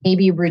can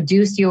maybe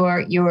reduce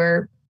your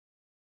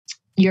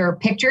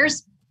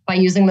pictures by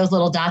using those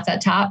little dots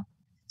at top,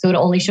 so it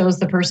only shows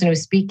the person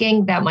who's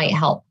speaking, that might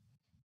help.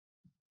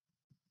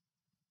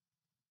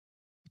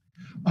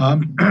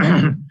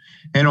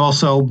 And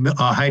also,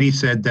 Heidi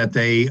said that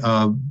they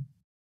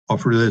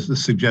offered the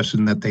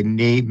suggestion that they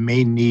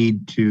may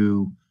need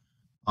to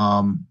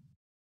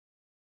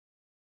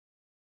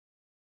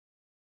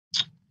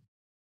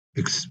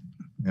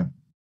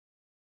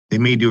they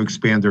may do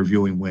expand their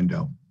viewing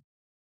window.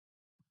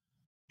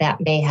 That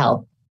may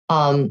help.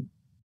 And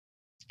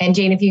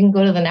Jane, if you can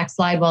go to the next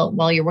slide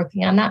while you're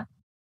working on that.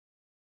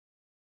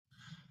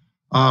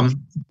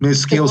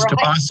 Ms.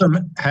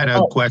 Skeels-Tabassum had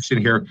a question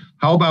here.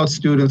 How about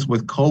students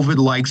with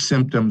COVID-like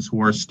symptoms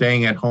who are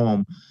staying at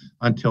home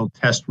until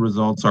test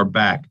results are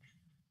back?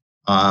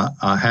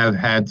 Have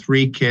had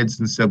 3 kids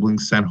and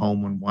siblings sent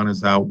home when one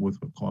is out with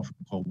a cough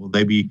and cold. Will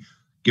they be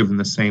given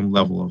the same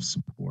level of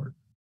support?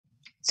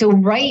 So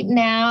right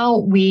now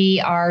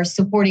we are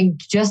supporting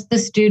just the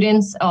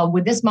students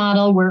with this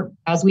model. We're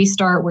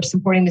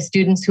supporting the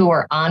students who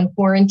are on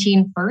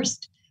quarantine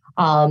first,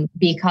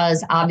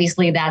 because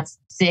obviously that's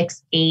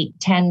 6, 8,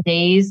 10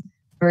 days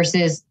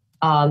versus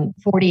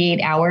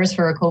 48 hours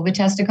for a COVID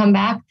test to come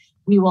back.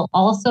 We will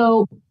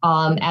also,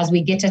 as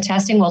we get to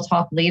testing, we'll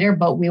talk later,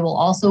 but we will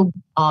also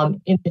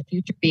in the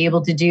future be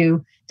able to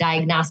do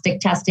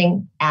diagnostic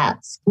testing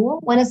at school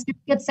when a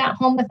student gets sent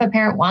home if a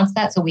parent wants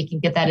that, so we can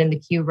get that in the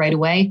queue right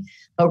away.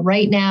 But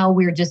right now,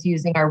 we're just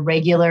using our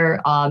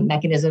regular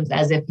mechanisms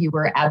as if you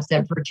were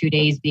absent for 2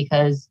 days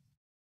because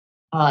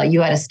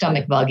you had a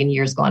stomach bug in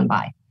years gone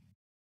by.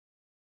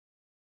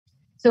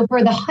 So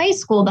for the high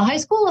school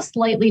is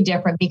slightly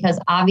different because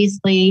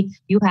obviously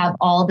you have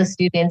all the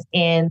students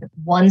in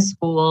one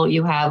school.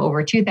 You have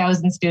over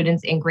 2,000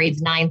 students in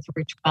grades 9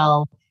 through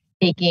 12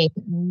 taking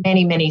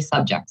many, many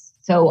subjects.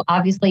 So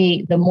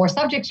obviously the more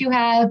subjects you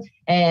have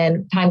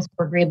and times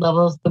 4 grade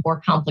levels, the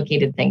more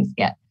complicated things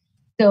get.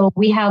 So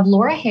we have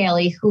Laura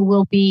Haley, who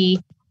will be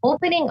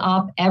opening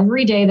up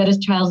every day that his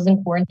child is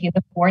in quarantine,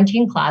 the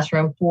quarantine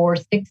classroom for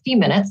 60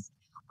 minutes.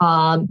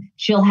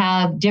 She'll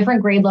have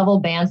different grade level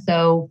bands.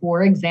 So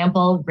for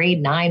example, grade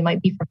 9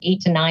 might be from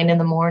 8 to 9 in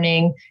the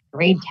morning.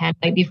 Grade 10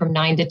 might be from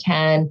 9 to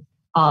 10,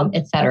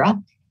 et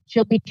cetera.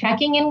 She'll be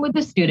checking in with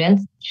the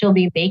students. She'll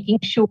be making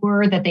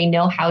sure that they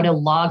know how to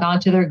log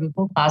on to their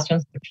Google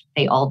Classrooms, which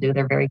they all do.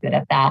 They're very good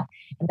at that.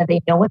 And that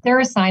they know what their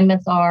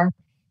assignments are.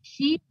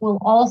 She will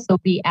also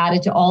be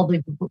added to all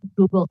the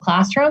Google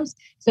Classrooms.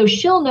 So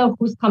she'll know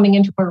who's coming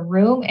into her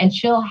room and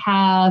she'll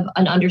have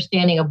an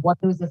understanding of what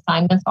those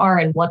assignments are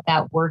and what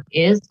that work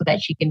is so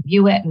that she can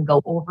view it and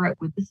go over it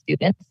with the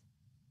students.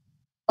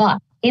 But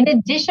in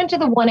addition to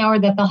the 1 hour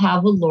that they'll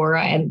have with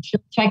Laura, and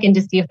she'll check in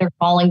to see if they're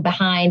falling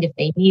behind, if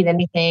they need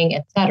anything,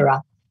 et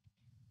cetera.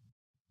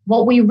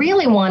 What we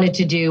really wanted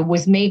to do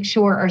was make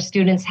sure our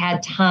students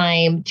had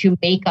time to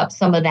make up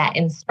some of that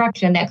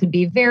instruction that could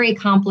be very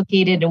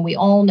complicated. And we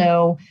all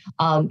know,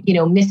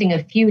 missing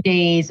a few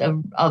days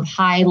of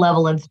high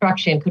level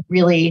instruction could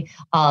really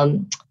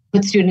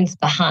put students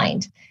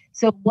behind.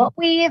 So what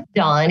we have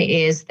done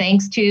is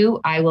thanks to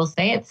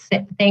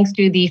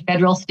the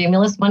federal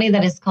stimulus money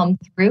that has come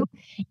through,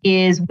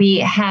 is we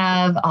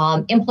have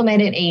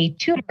implemented a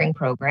tutoring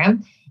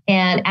program.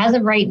 And as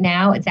of right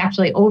now, it's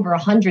actually over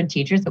 100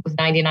 teachers. It was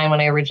 99 when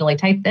I originally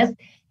typed this,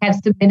 have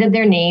submitted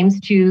their names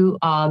to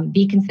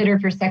be considered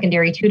for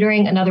secondary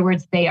tutoring. In other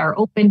words, they are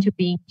open to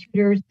being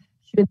tutors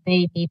should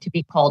they need to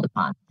be called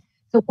upon.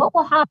 So what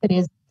will happen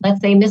is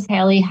let's say Miss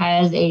Haley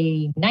has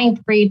a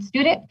ninth grade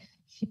student.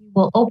 She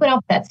will open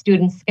up that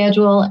student's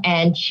schedule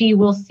and she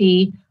will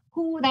see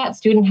who that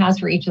student has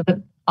for each of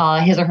the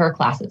his or her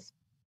classes.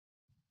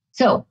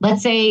 So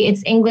let's say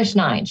it's English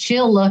 9.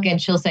 She'll look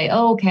and she'll say,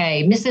 oh,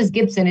 okay, Mrs.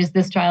 Gibson is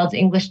this child's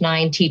English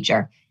 9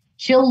 teacher.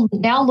 She'll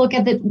now look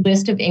at the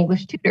list of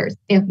English tutors.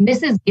 If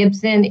Mrs.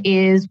 Gibson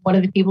is one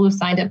of the people who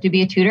signed up to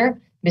be a tutor,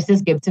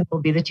 Mrs. Gibson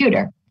will be the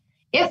tutor.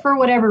 If for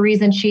whatever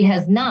reason she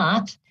has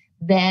not,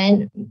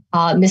 then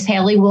Miss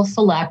Haley will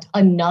select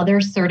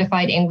another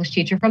certified English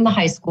teacher from the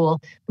high school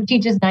who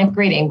teaches ninth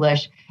grade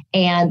English,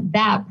 and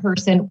that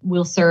person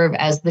will serve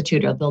as the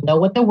tutor. They'll know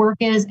what the work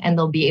is and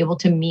they'll be able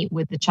to meet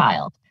with the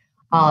child.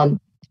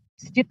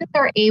 Students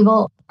are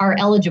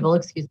eligible,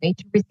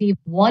 to receive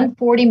one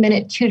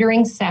 40-minute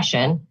tutoring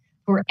session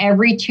for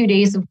every 2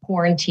 days of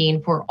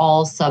quarantine for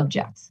all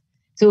subjects.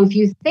 So if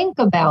you think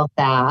about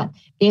that,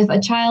 if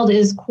a child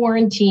is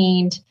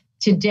quarantined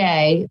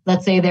today,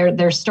 let's say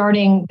they're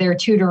starting their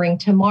tutoring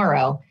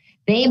tomorrow,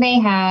 they may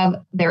have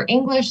their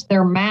English,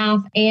 their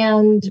math,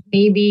 and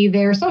maybe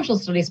their social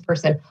studies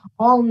person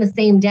all in the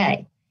same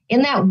day.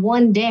 In that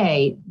one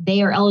day,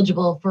 they are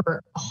eligible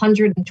for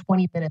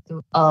 120 minutes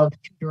of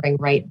tutoring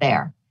right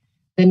there.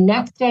 The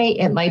next day,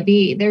 it might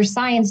be their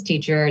science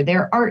teacher,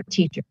 their art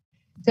teacher.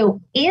 So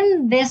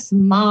in this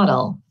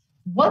model,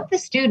 what the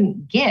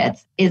student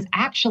gets is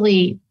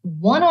actually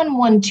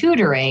one-on-one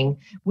tutoring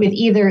with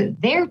either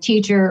their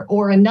teacher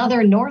or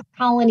another North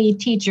Colony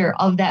teacher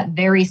of that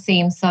very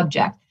same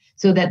subject,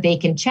 so that they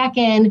can check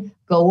in,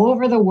 go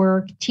over the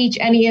work, teach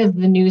any of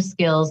the new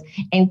skills,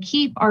 and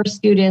keep our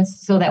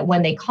students so that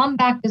when they come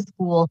back to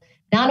school,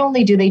 not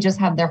only do they just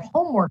have their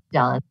homework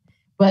done,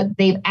 but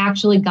they've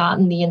actually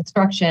gotten the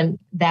instruction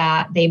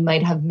that they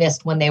might have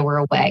missed when they were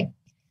away.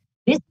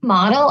 This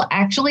model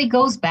actually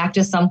goes back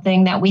to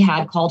something that we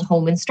had called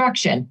home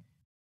instruction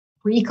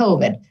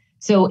pre-COVID.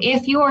 So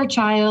if your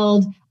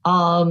child,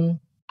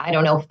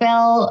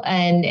 fell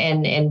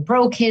and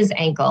broke his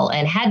ankle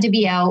and had to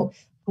be out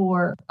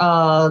for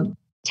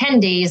 10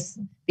 days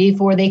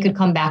before they could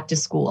come back to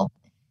school,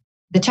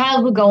 the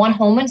child would go on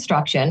home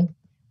instruction.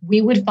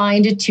 We would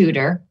find a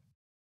tutor.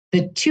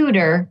 The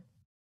tutor,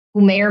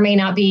 who may or may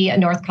not be a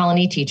North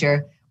Colony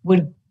teacher,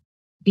 would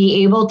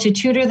be able to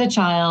tutor the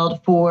child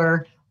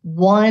for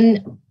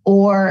 1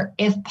 or,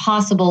 if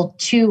possible,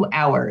 2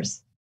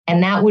 hours.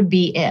 And that would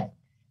be it.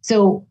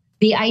 So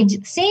the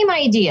same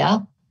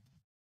idea,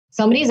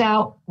 somebody's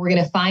out, we're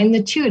going to find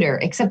the tutor,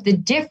 except the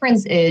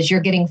difference is you're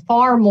getting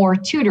far more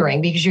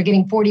tutoring because you're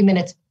getting 40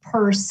 minutes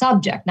per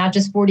subject, not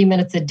just 40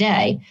 minutes a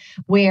day,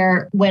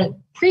 where when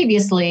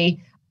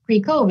previously,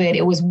 pre-COVID,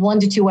 it was 1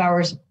 to 2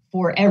 hours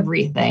for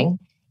everything.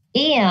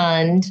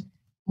 And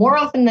more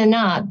often than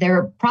not,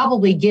 they're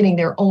probably getting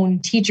their own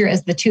teacher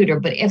as the tutor,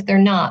 but if they're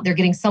not, they're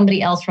getting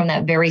somebody else from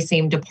that very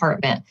same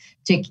department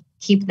to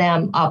keep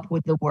them up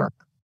with the work.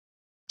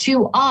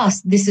 To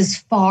us, this is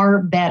far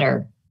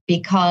better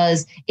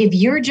because if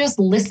you're just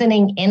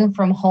listening in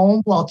from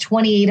home while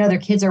 28 other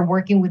kids are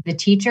working with the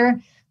teacher,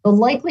 the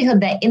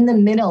likelihood that in the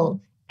middle,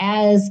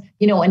 as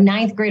a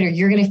ninth grader,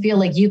 you're going to feel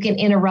like you can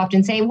interrupt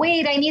and say,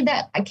 wait, I need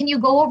that. Can you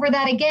go over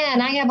that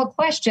again? I have a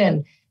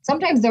question.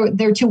 Sometimes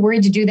they're too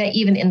worried to do that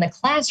even in the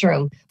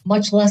classroom,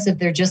 much less if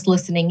they're just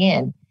listening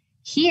in.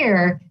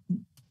 Here,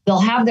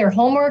 they'll have their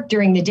homework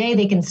during the day.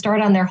 They can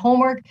start on their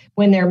homework.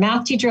 When their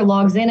math teacher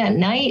logs in at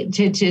night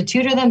to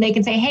tutor them, they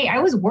can say, hey, I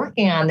was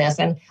working on this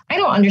and I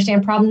don't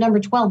understand problem number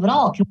 12 at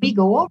all. Can we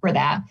go over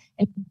that?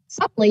 And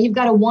suddenly you've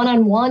got a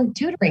one-on-one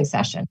tutoring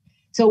session.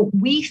 So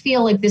we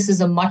feel like this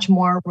is a much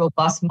more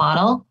robust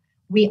model.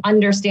 We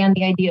understand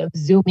the idea of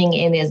zooming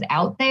in is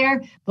out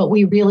there, but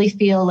we really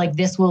feel like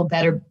this will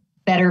better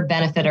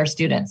benefit our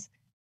students.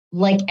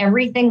 Like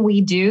everything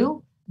we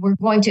do, we're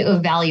going to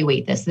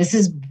evaluate this. This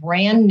is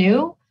brand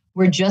new.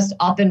 We're just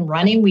up and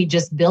running. We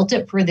just built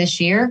it for this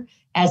year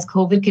as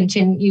COVID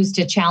continues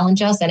to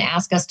challenge us and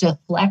ask us to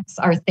flex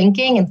our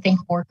thinking and think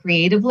more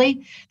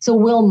creatively. So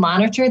we'll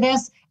monitor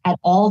this at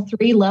all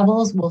 3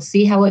 levels. We'll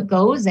see how it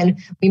goes. And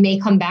we may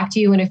come back to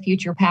you in a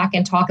future PAC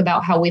and talk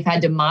about how we've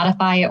had to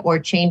modify it or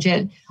change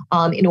it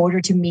in order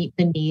to meet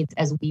the needs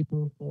as we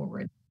move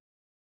forward.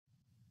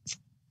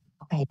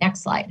 Okay,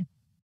 next slide.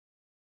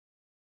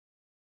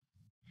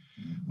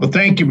 Well,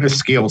 thank you, Ms.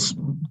 Skills,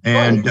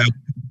 and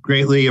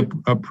greatly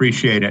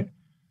appreciate it.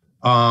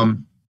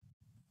 Thank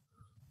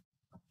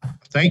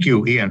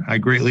you, Ian. I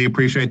greatly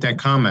appreciate that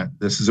comment.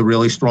 This is a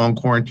really strong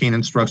quarantine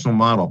instructional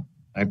model.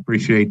 I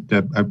appreciate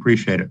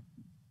it.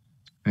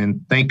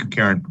 And thank you,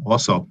 Karen,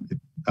 also.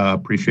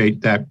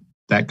 Appreciate that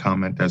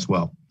comment as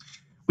well.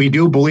 We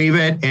do believe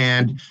it,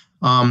 and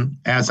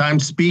as I'm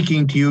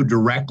speaking to you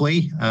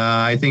directly,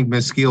 I think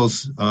Ms.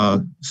 Skills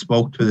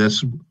spoke to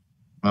this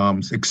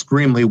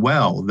extremely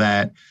well,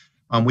 that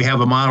we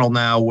have a model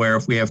now where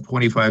if we have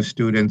 25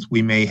 students,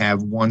 we may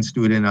have 1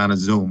 student on a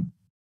Zoom.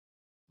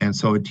 And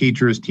so a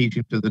teacher is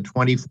teaching to the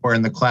 24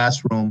 in the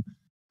classroom.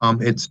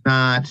 It's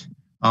not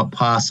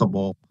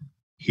possible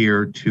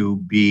here to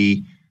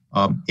be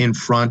in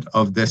front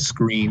of this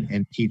screen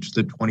and teach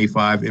the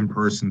 25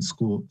 in-person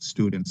school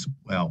students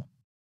well.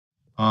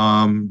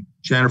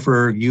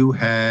 Jennifer, you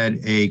had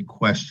a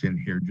question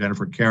here.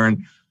 Jennifer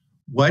Karen,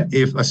 what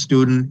if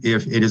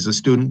it is a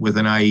student with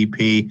an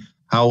IEP,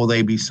 how will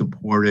they be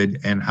supported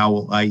and how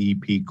will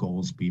IEP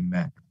goals be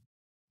met?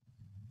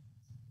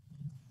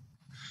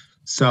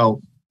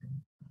 So,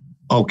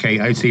 okay,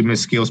 I see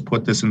Ms. Skeels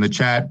put this in the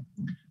chat.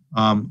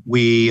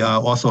 We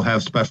also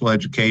have special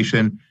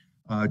education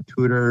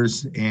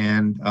tutors,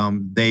 and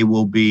they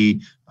will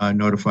be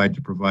notified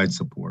to provide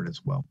support as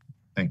well.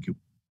 Thank you.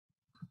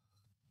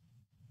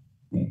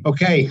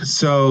 Okay,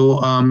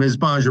 so Ms.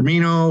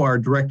 Bongermino, our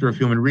Director of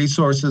Human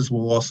Resources,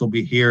 will also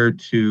be here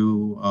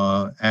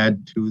to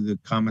add to the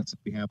comments that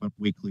we have on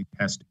weekly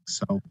testing.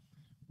 So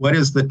what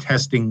is the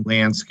testing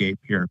landscape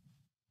here?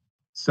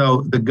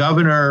 So the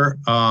governor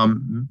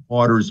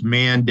orders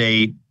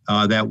mandate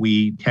that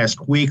we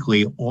test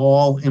weekly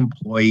all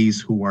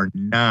employees who are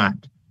not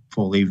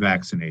fully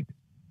vaccinated.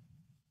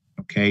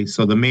 Okay,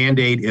 so the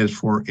mandate is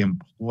for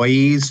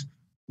employees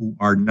who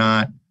are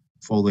not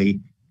fully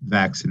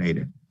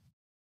vaccinated.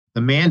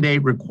 The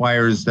mandate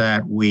requires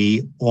that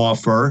we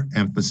offer,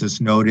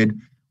 emphasis noted,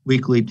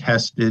 weekly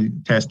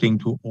testing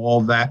to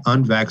all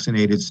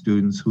unvaccinated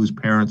students whose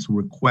parents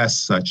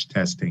request such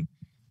testing.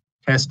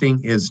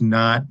 Testing is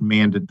not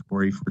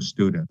mandatory for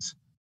students.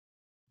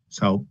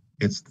 So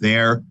it's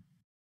there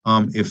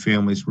if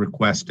families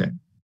request it.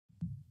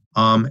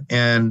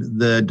 And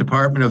the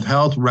Department of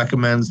Health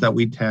recommends that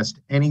we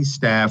test any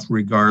staff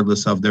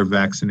regardless of their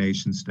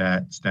vaccination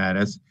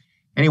status,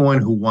 anyone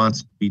who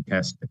wants to be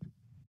tested.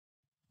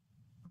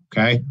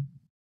 Okay,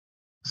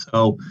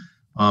 so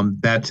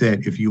that's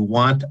it. If you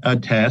want a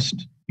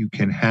test, you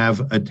can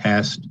have a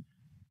test,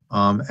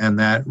 and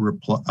that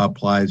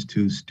applies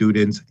to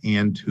students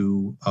and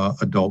to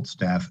adult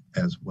staff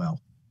as well.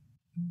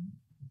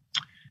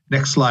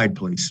 Next slide,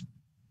 please.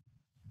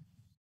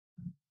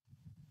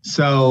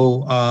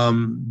 So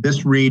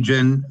this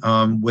region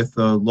with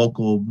the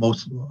local,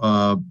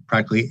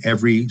 practically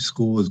every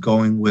school is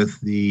going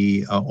with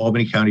the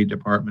Albany County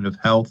Department of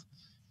Health.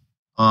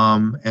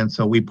 And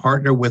so we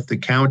partner with the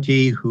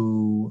county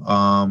who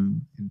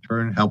in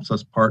turn helps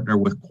us partner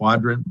with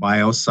Quadrant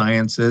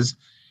Biosciences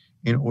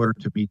in order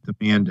to meet the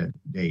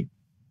mandate.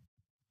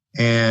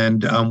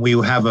 And we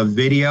will have a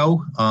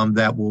video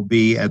that will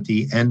be at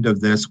the end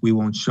of this. We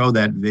won't show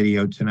that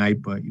video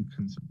tonight, but you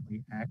can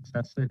certainly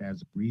access it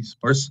as a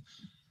resource.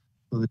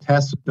 So the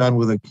test is done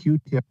with a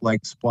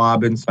Q-tip-like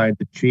swab inside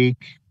the cheek.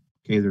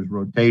 Okay, there's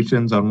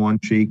rotations on one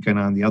cheek and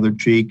on the other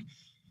cheek.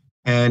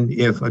 And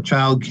if a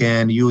child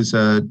can use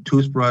a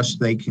toothbrush,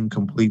 they can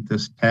complete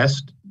this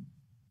test.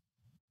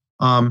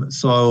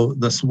 So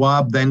the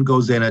swab then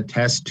goes in a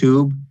test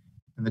tube,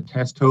 and the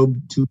test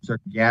tubes are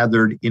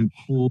gathered in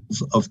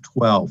pools of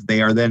 12.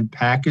 They are then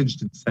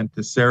packaged and sent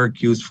to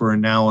Syracuse for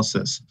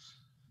analysis.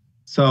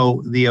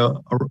 So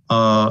the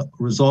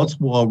results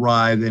will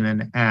arrive in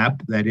an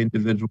app that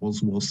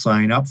individuals will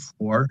sign up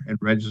for and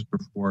register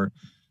for.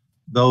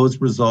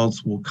 Those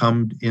results will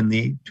come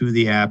to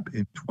the app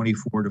in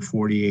 24 to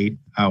 48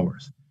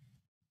 hours.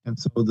 And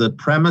so the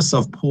premise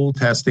of pool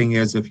testing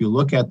is if you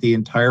look at the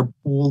entire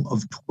pool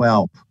of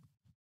 12,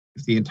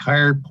 if the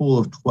entire pool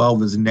of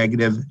 12 is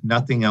negative,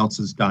 nothing else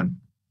is done.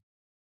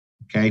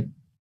 Okay?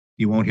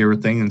 You won't hear a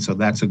thing, and so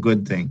that's a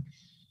good thing.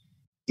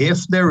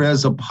 If there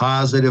is a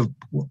positive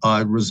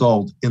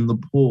result in the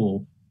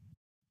pool,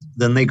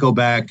 then they go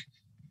back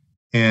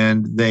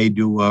and they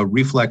do a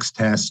reflex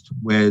test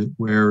where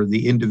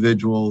the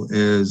individual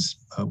is,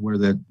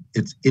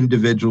 it's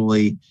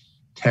individually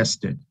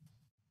tested.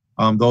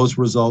 Those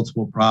results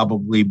will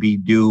probably be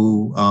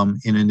due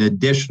in an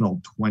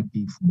additional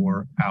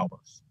 24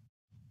 hours.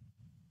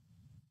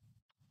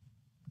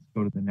 Let's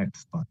go to the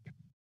next slide.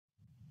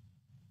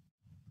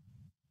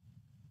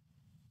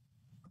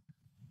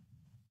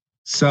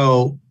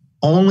 So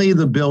only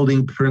the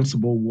building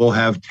principal will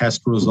have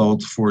test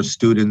results for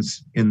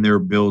students in their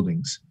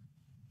buildings.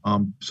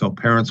 So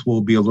parents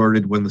will be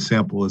alerted when the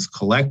sample is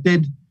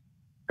collected.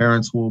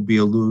 Parents will be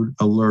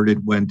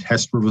alerted when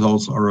test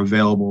results are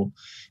available.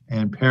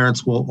 And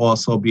parents will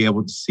also be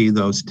able to see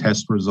those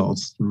test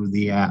results through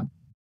the app.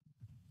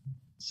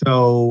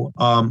 So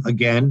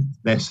again,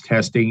 this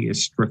testing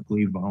is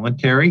strictly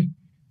voluntary.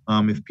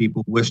 If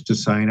people wish to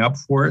sign up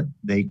for it,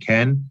 they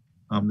can.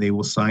 They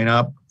will sign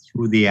up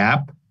through the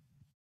app.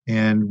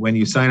 And when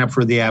you sign up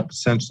for the app,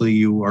 essentially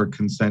you are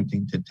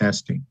consenting to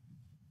testing.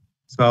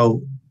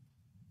 So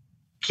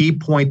key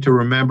point to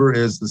remember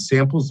is the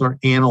samples are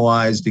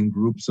analyzed in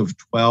groups of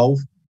 12.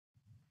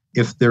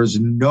 If there's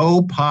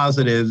no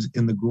positives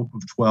in the group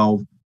of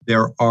 12,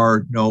 there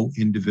are no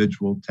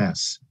individual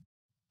tests.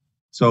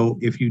 So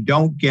if you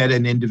don't get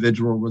an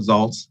individual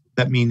results,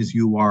 that means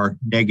you are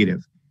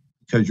negative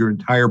because your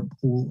entire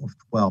pool of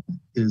 12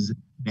 is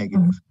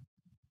negative.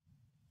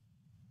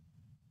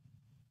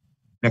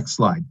 Next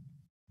slide.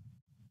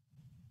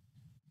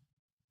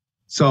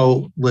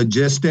 So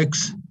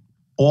logistics.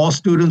 All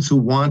students who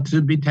want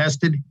to be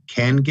tested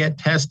can get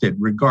tested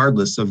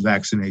regardless of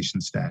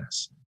vaccination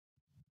status.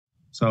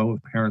 So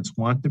if parents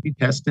want to be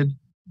tested,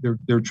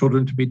 their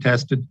children to be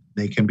tested,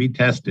 they can be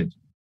tested.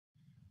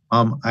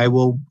 I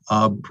will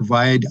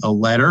provide a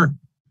letter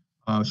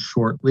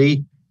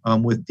shortly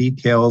with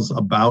details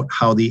about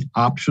how the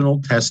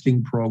optional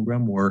testing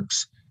program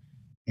works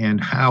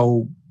and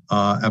how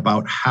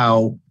about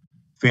how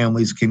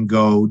families can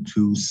go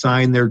to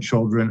sign their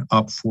children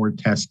up for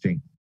testing.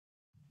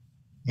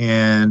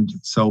 And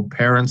so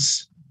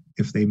parents,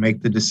 if they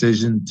make the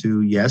decision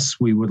to, yes,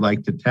 we would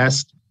like to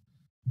test,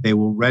 they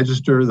will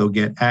register, they'll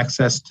get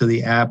access to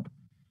the app,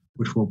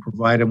 which will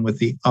provide them with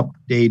the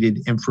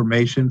updated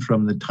information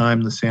from the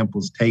time the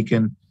sample's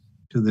taken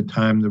to the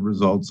time the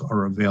results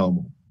are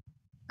available.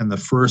 And the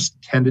first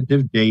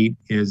tentative date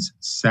is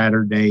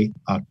Saturday,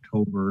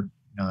 October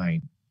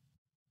 9.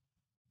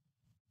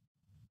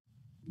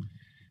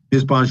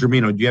 Ms.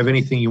 Bongermino, do you have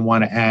anything you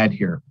want to add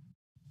here?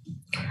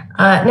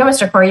 No,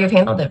 Mr. Corr, you've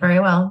handled it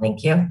very well.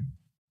 Thank you.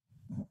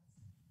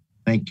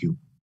 Thank you.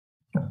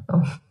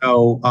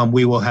 So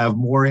we will have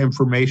more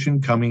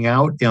information coming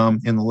out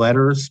in the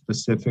letter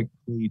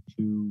specifically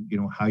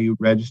to how you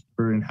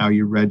register and how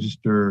you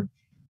register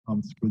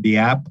through the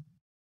app.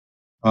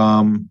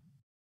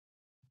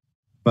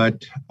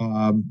 But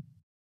let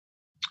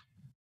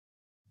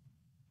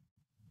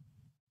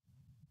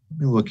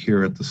me look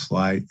here at the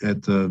slide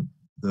at the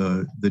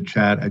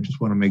chat. I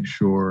just want to make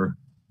sure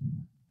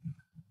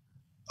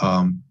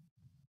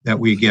that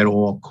we get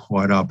all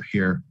caught up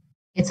here.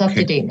 It's up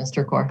to date,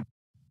 Mr. Corr.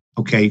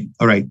 Okay,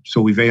 all right.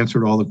 So we've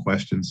answered all the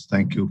questions.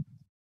 Thank you.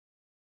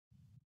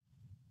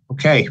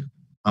 Okay,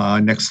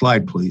 next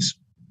slide, please.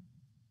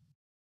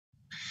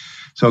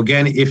 So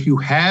again, if you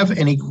have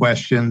any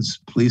questions,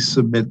 please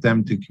submit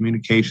them to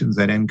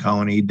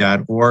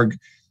communications@ncolony.org.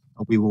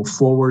 We will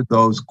forward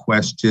those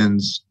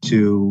questions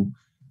to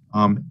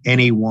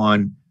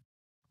anyone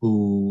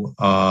to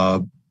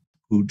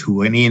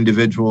any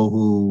individual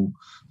who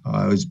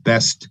is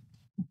best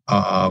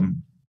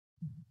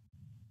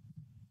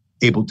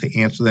able to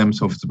answer them.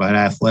 So if it's about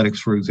athletics,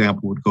 for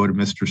example, would go to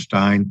Mr.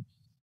 Stein.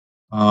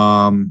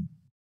 I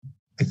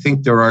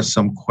think there are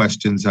some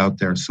questions out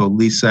there. So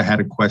Lisa had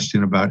a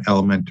question about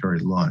elementary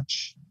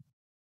lunch.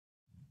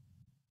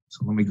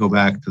 So let me go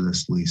back to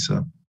this,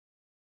 Lisa.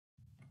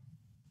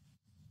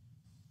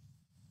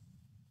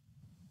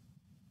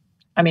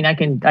 I mean, I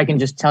can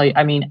just tell you,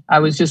 I mean, I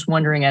was just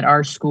wondering at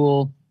our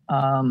school,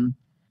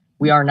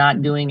 we are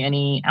not doing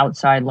any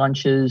outside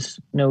lunches,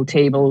 no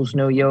tables,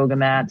 no yoga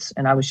mats.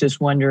 And I was just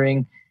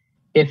wondering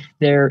if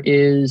there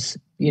is,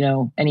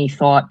 any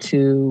thought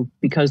to,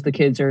 because the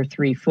kids are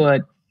 3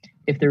 foot,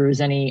 if there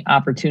is any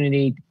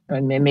opportunity,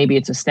 and maybe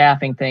it's a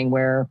staffing thing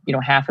where,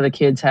 half of the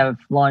kids have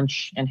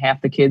lunch and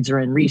half the kids are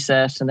in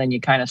recess, and then you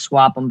kind of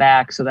swap them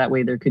back. So that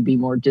way there could be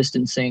more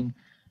distancing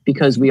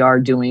because we are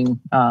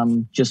doing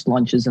just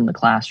lunches in the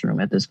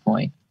classroom at this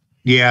point.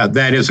 Yeah,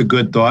 that is a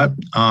good thought.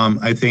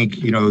 I think,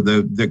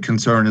 the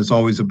concern is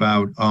always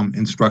about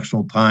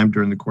instructional time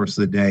during the course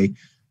of the day.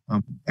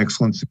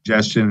 Excellent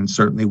suggestion. And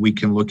certainly we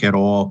can look at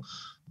all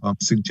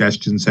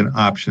suggestions and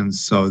options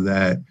so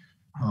that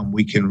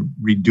we can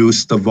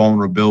reduce the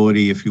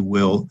vulnerability, if you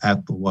will,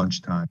 at the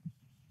lunchtime.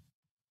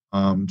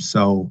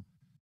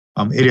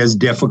 It is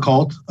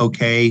difficult,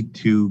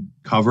 to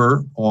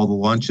cover all the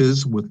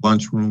lunches with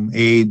lunchroom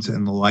aides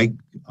and the like.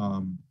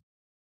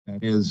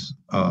 That is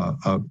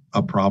a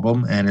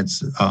problem, and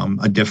it's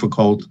a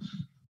difficult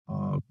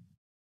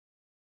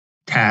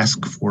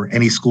task for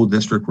any school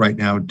district right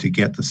now to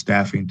get the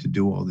staffing to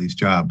do all these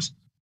jobs.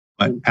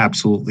 But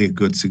absolutely a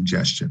good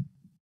suggestion.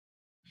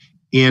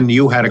 Ian,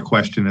 you had a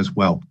question as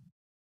well.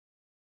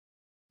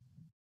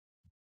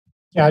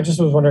 Yeah, I just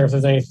was wondering if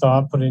there's any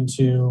thought put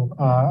into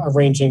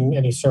arranging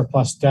any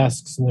surplus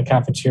desks in the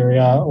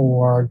cafeteria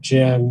or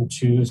gym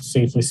to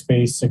safely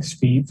space 6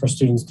 feet for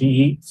students to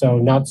eat. So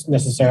not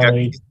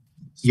necessarily.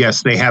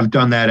 Yes, they have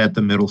done that at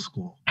the middle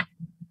school.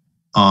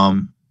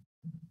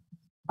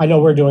 I know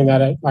we're doing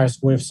that at our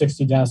school. We have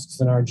 60 desks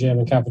in our gym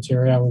and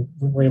cafeteria.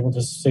 We're able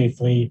to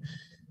safely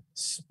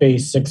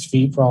space 6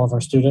 feet for all of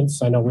our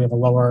students. I know we have a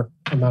lower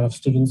amount of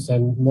students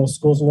than most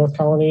schools in North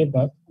Colony,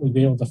 but we'd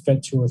be able to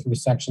fit 2 or 3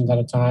 sections at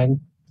a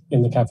time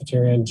in the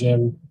cafeteria and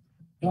gym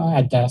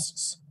at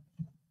desks.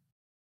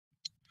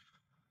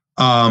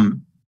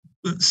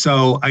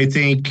 So I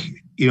think,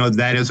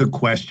 that is a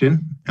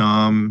question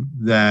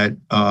that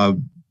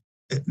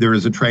there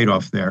is a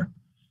trade-off there.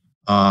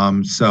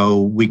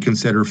 So we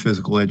consider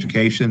physical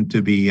education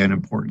to be an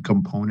important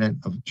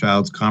component of a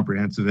child's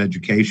comprehensive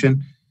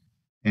education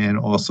and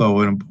also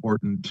an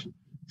important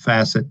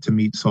facet to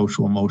meet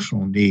social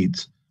emotional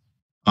needs.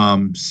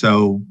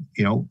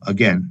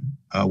 Again,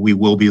 we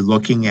will be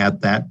looking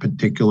at that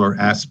particular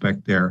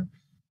aspect there,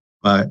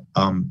 but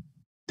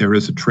there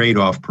is a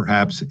trade-off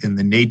perhaps in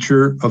the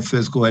nature of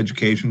physical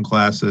education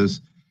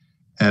classes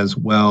as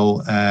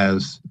well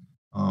as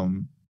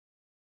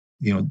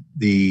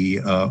the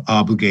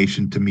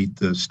obligation to meet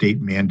the state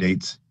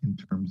mandates in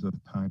terms of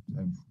time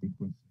and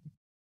frequency.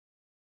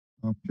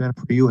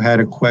 Jennifer, you had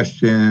a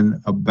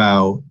question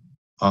about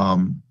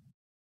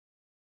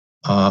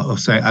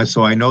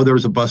So I know there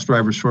was a bus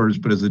driver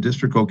shortage, but is the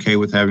district okay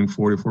with having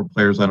 44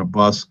 players on a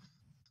bus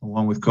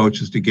along with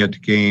coaches to get to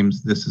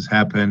games? This has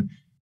happened,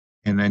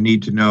 and I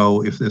need to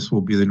know if this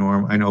will be the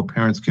norm. I know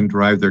parents can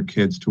drive their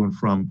kids to and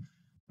from,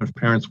 but if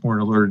parents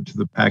weren't alerted to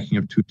the packing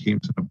of 2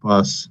 teams in a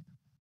bus,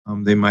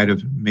 they might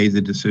have made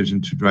the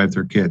decision to drive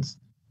their kids.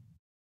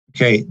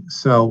 Okay,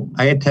 so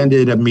I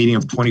attended a meeting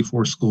of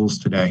 24 schools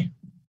today.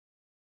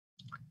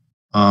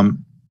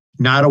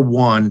 Not a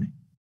one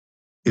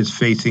is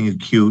facing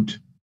acute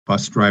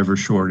bus driver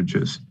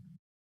shortages.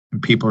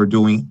 And people are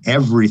doing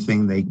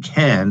everything they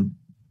can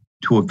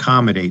to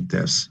accommodate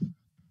this.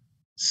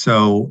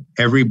 So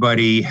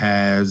everybody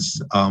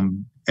has,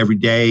 every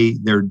day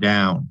they're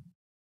down.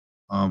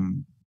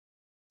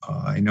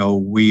 I know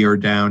we are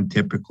down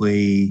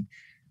typically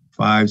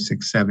 5,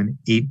 6, 7,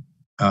 8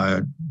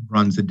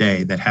 runs a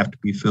day that have to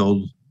be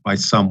filled by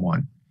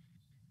someone.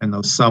 And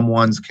those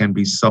someones can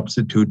be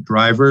substitute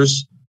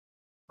drivers.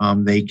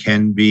 They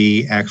can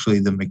be actually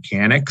the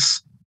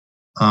mechanics.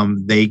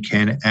 They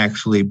can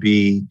actually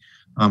be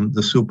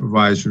the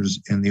supervisors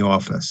in the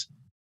office.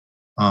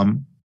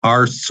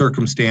 Our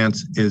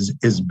circumstance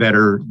is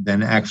better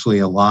than actually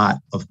a lot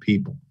of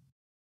people.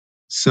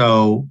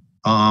 So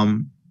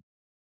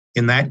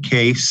in that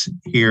case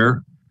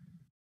here,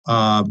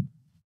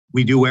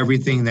 we do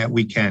everything that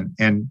we can.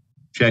 And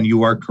Jen,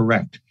 you are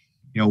correct.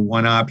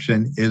 One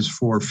option is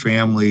for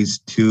families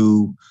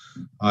to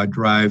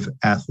drive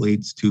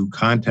athletes to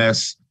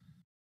contests.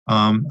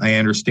 I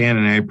understand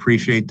and I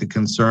appreciate the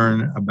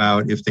concern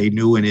about if they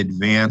knew in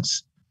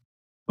advance,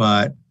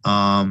 but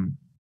in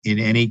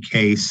any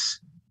case,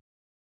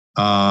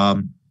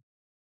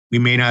 we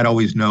may not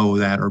always know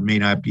that or may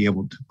not be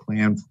able to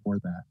plan for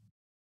that.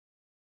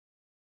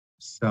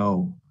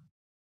 So,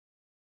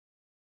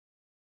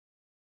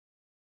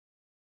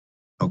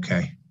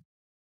 okay.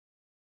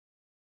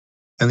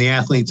 And the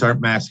athletes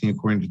aren't masking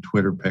according to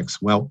Twitter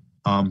pics. Well,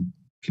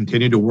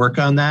 continue to work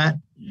on that.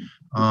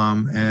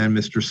 And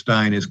Mr.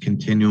 Stein is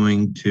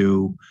continuing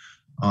to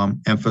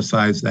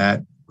emphasize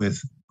that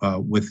with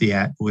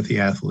the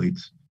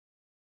athletes.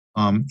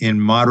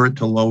 In moderate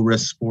to low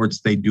risk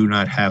sports, they do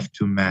not have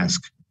to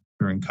mask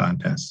during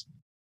contests.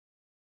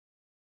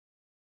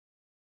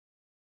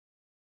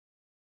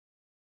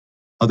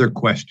 Other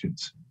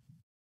questions?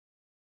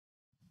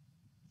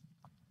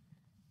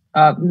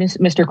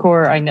 Mr.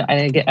 Kaur,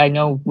 I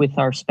know with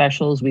our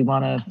specials, we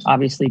want to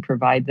obviously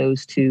provide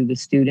those to the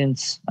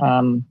students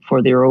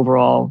for their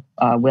overall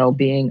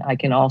well-being. I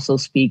can also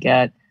speak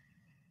at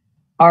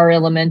our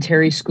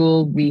elementary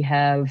school. We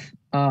have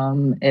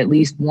at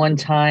least one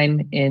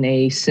time in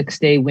a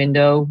 6-day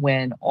window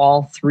when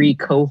all 3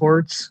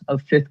 cohorts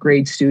of 5th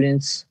grade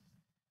students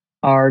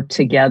are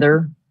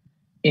together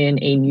in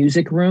a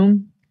music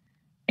room,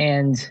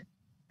 and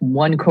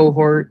one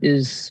cohort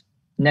is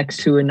next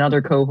to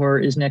another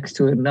cohort is next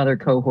to another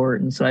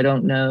cohort. And so I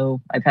don't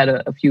know, I've had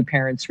a few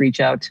parents reach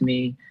out to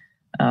me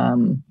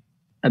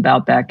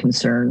about that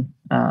concern.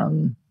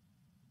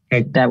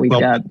 That we've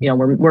got,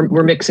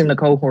 we're mixing the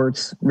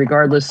cohorts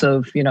regardless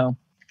of,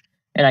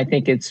 and I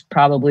think it's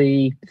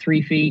probably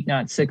 3 feet,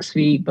 not 6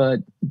 feet, but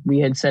we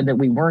had said that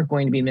we weren't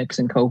going to be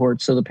mixing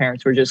cohorts. So the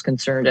parents were just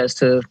concerned as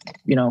to,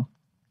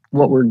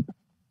 what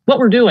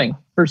we're doing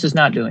versus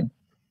not doing.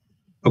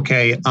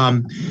 Okay,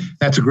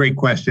 that's a great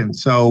question.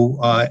 So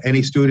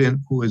any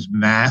student who is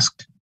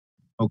masked,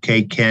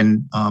 okay,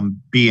 can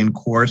be in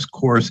course.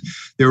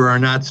 There are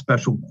not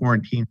special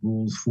quarantine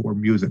rules for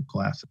music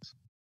classes.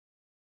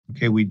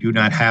 Okay, we do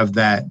not have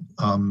that,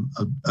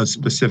 a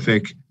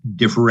specific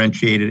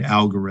differentiated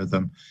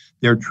algorithm.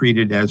 They're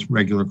treated as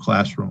regular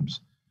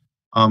classrooms.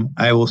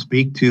 I will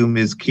speak to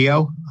Ms.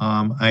 Keogh.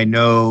 I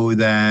know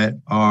that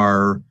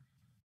our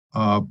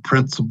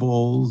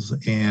principals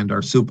and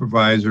our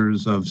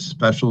supervisors of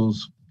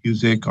specials,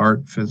 music,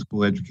 art,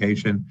 physical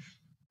education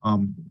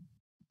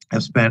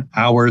have spent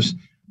hours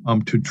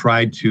to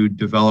try to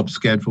develop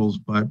schedules,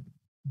 but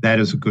that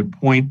is a good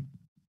point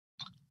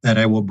that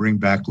I will bring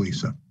back,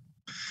 Lisa.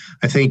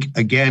 I think,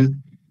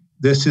 again,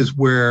 this is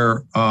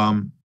where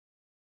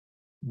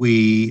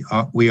we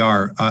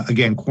are.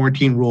 Again,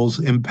 quarantine rules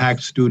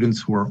impact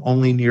students who are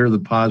only near the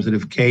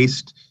positive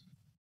case.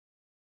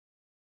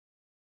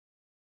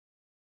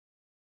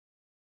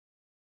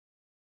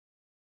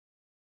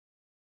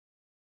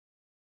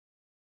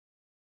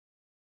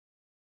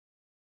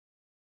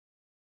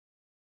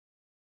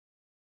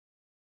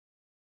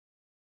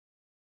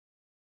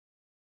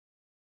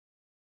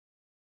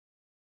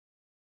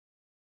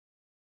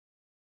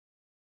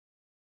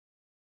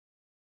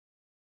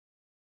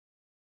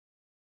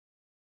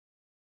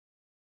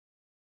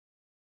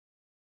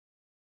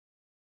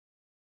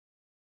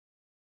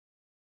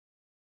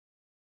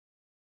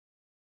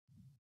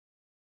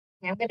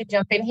 I'm going to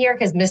jump in here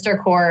because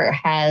Mr. Kaur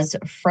has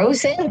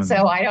frozen.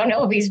 So I don't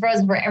know if he's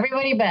frozen for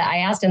everybody, but I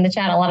asked in the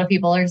chat, a lot of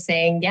people are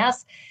saying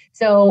yes.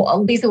 So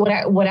Lisa,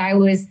 what I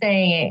was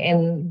saying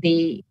in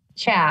the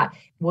chat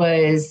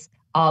was,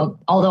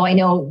 although I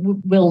know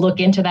we'll look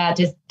into that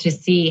to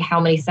see how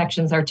many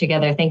sections are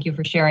together. Thank you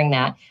for sharing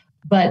that.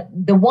 But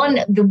the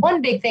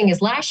one big thing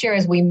is last year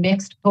as we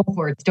mixed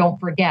cohorts, don't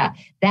forget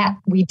that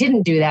we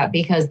didn't do that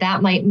because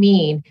that might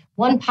mean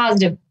one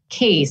positive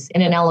case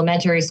in an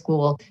elementary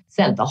school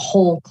sent the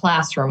whole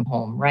classroom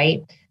home,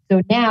 right?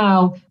 So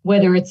now,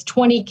 whether it's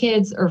 20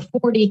 kids or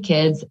 40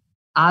 kids,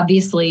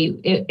 obviously,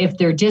 if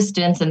they're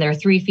distance and they're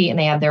 3 feet and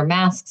they have their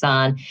masks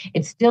on,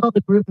 it's still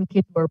the group of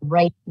kids who are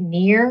right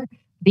near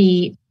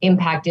the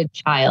impacted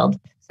child.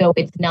 So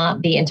it's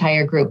not the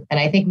entire group. And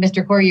I think,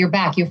 Mr. Corey, you're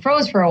back. You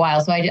froze for a while,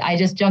 so I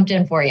just jumped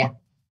in for you.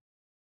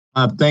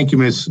 Thank you,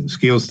 Ms.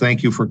 Skeels.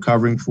 Thank you for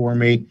covering for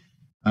me.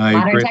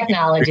 Modern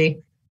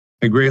technology.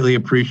 I greatly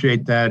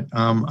appreciate that.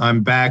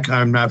 I'm back.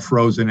 I'm not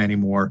frozen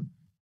anymore.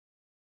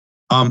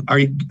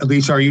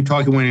 Lisa, are you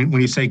talking when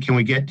you say, can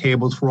we get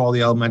tables for all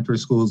the elementary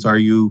schools? Are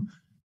you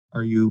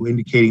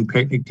indicating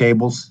picnic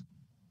tables?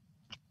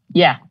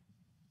 Yeah.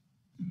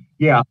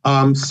 Yeah.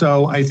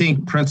 So I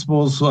think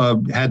principals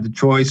had the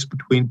choice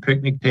between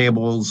picnic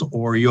tables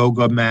or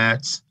yoga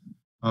mats.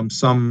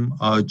 Some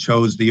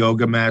chose the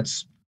yoga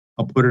mats.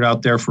 I'll put it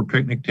out there for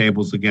picnic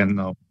tables again,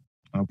 though.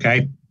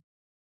 Okay.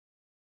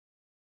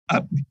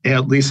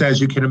 At least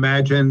as you can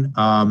imagine,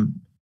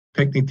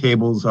 picnic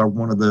tables are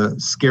one of the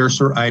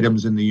scarcer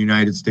items in the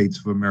United States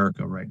of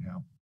America right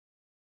now.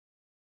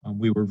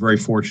 We were very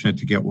fortunate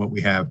to get what we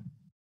have.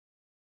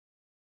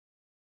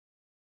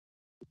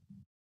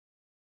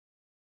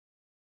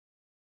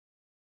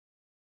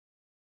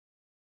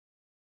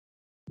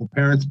 Will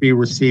parents be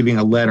receiving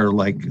a letter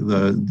like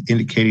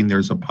indicating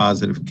there's a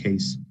positive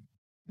case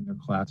in their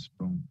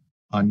classroom?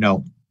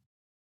 No.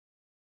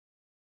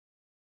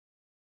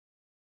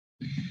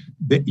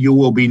 That you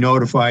will be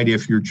notified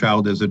if your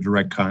child is a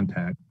direct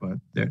contact, but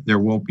there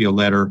won't be a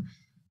letter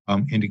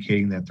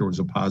indicating that there was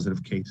a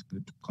positive case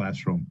in the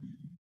classroom.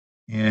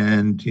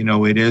 And,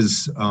 it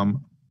is,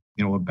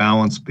 a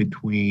balance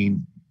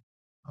between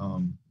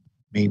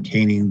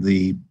maintaining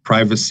the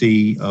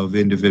privacy of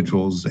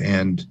individuals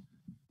and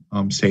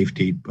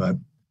safety. But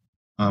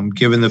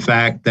given the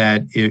fact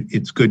that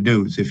it's good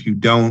news, if you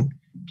don't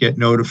get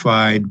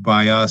notified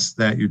by us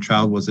that your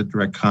child was a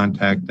direct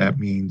contact, that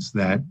means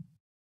that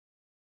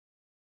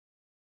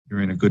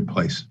you're in a good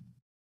place.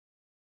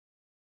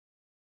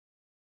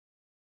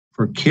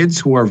 For kids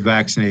who are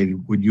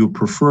vaccinated, would you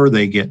prefer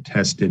they get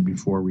tested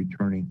before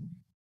returning?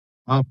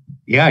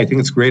 Yeah, I think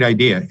it's a great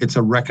idea. It's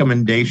a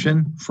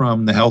recommendation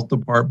from the health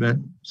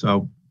department.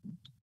 So,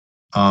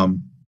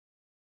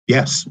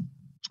 yes, it's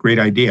a great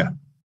idea.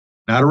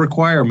 Not a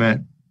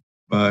requirement,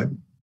 but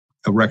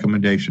a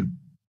recommendation.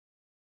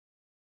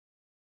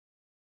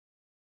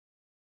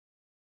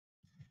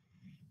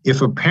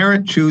 If a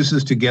parent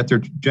chooses to get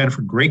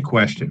Jennifer, great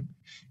question.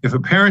 If a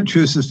parent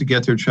chooses to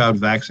get their child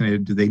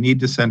vaccinated, do they need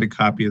to send a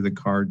copy of the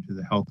card to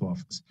the health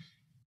office?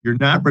 You're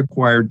not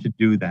required to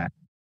do that.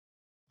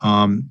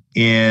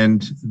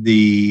 And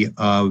the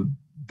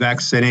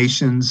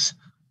vaccinations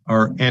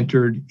are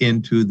entered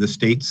into the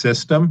state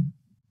system.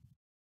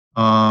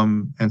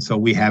 And so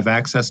we have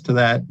access to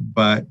that,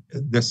 but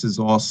this is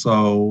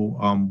also,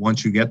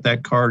 once you get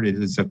that card, it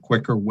is a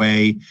quicker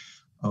way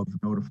of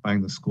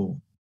notifying the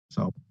school.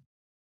 So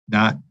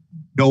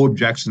no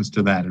objections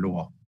to that at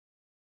all.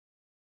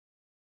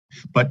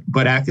 But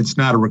it's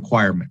not a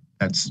requirement.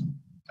 That's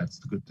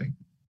the good thing.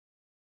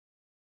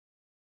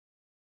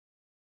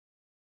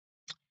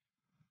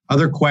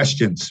 Other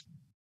questions?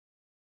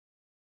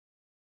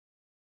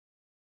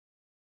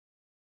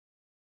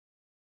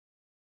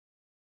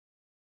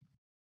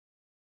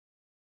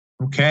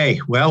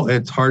 Okay, well,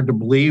 it's hard to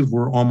believe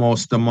we're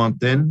almost a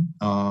month in,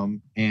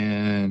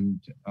 and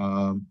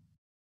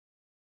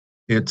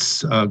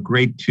it's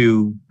great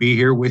to be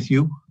here with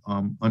you,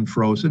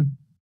 unfrozen.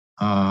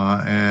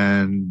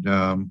 And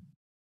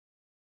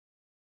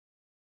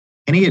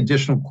any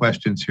additional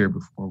questions here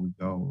before we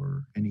go,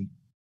 or any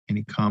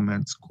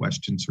comments,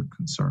 questions, or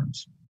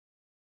concerns?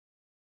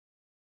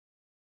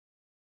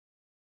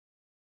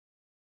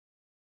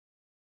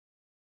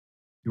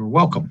 You're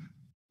welcome.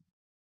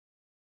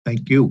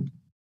 Thank you.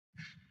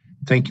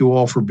 Thank you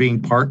all for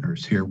being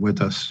partners here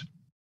with us.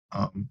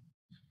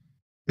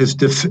 Is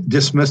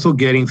dismissal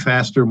getting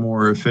faster,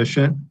 more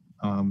efficient?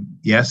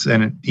 Yes,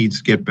 and it needs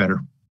to get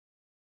better.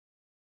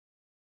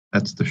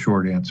 That's the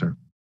short answer.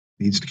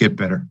 It needs to get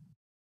better.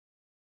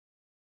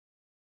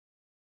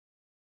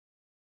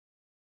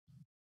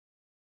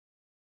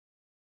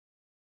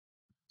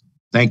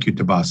 Thank you,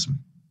 Tabassum.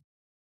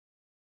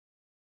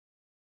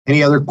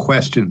 Any other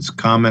questions,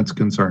 comments,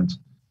 concerns?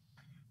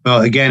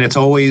 Well, again, it's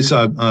always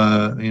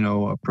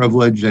a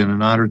privilege and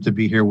an honor to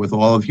be here with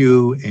all of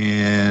you.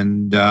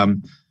 And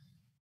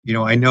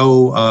I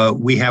know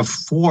we have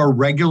 4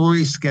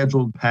 regularly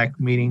scheduled PAC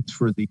meetings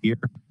for the year,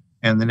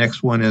 and the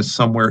next one is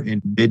somewhere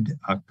in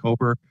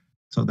mid-October.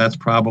 So that's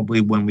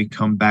probably when we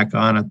come back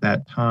on at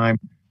that time.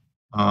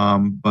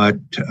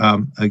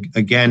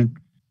 Again,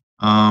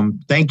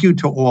 thank you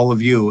to all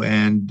of you,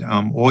 and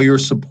all your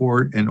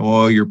support and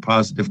all your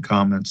positive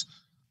comments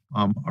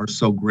are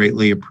so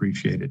greatly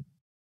appreciated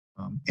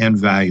and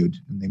valued,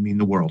 and they mean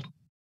the world,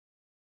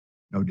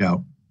 no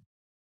doubt.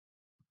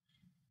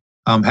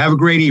 Have a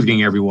great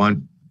evening,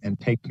 everyone, and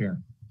take care.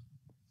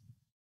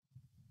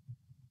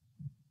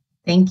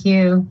 Thank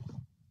you.